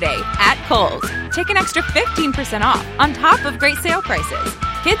Saturday at Kohl's. Take an extra 15% off on top of great sale prices.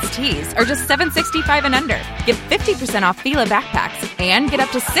 Kids' tees are just $7.65 and under. Get 50% off Fila backpacks and get up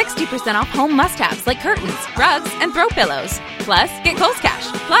to 60% off home must-haves like curtains, rugs, and throw pillows. Plus, get Kohl's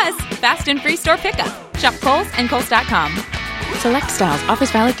Cash. Plus, fast and free store pickup. Shop Kohl's and Kohl's.com. Select styles.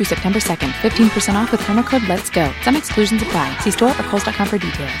 Offers valid through September 2nd. 15% off with promo code LET'S GO. Some exclusions apply. See store or Kohl's.com for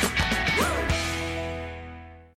details.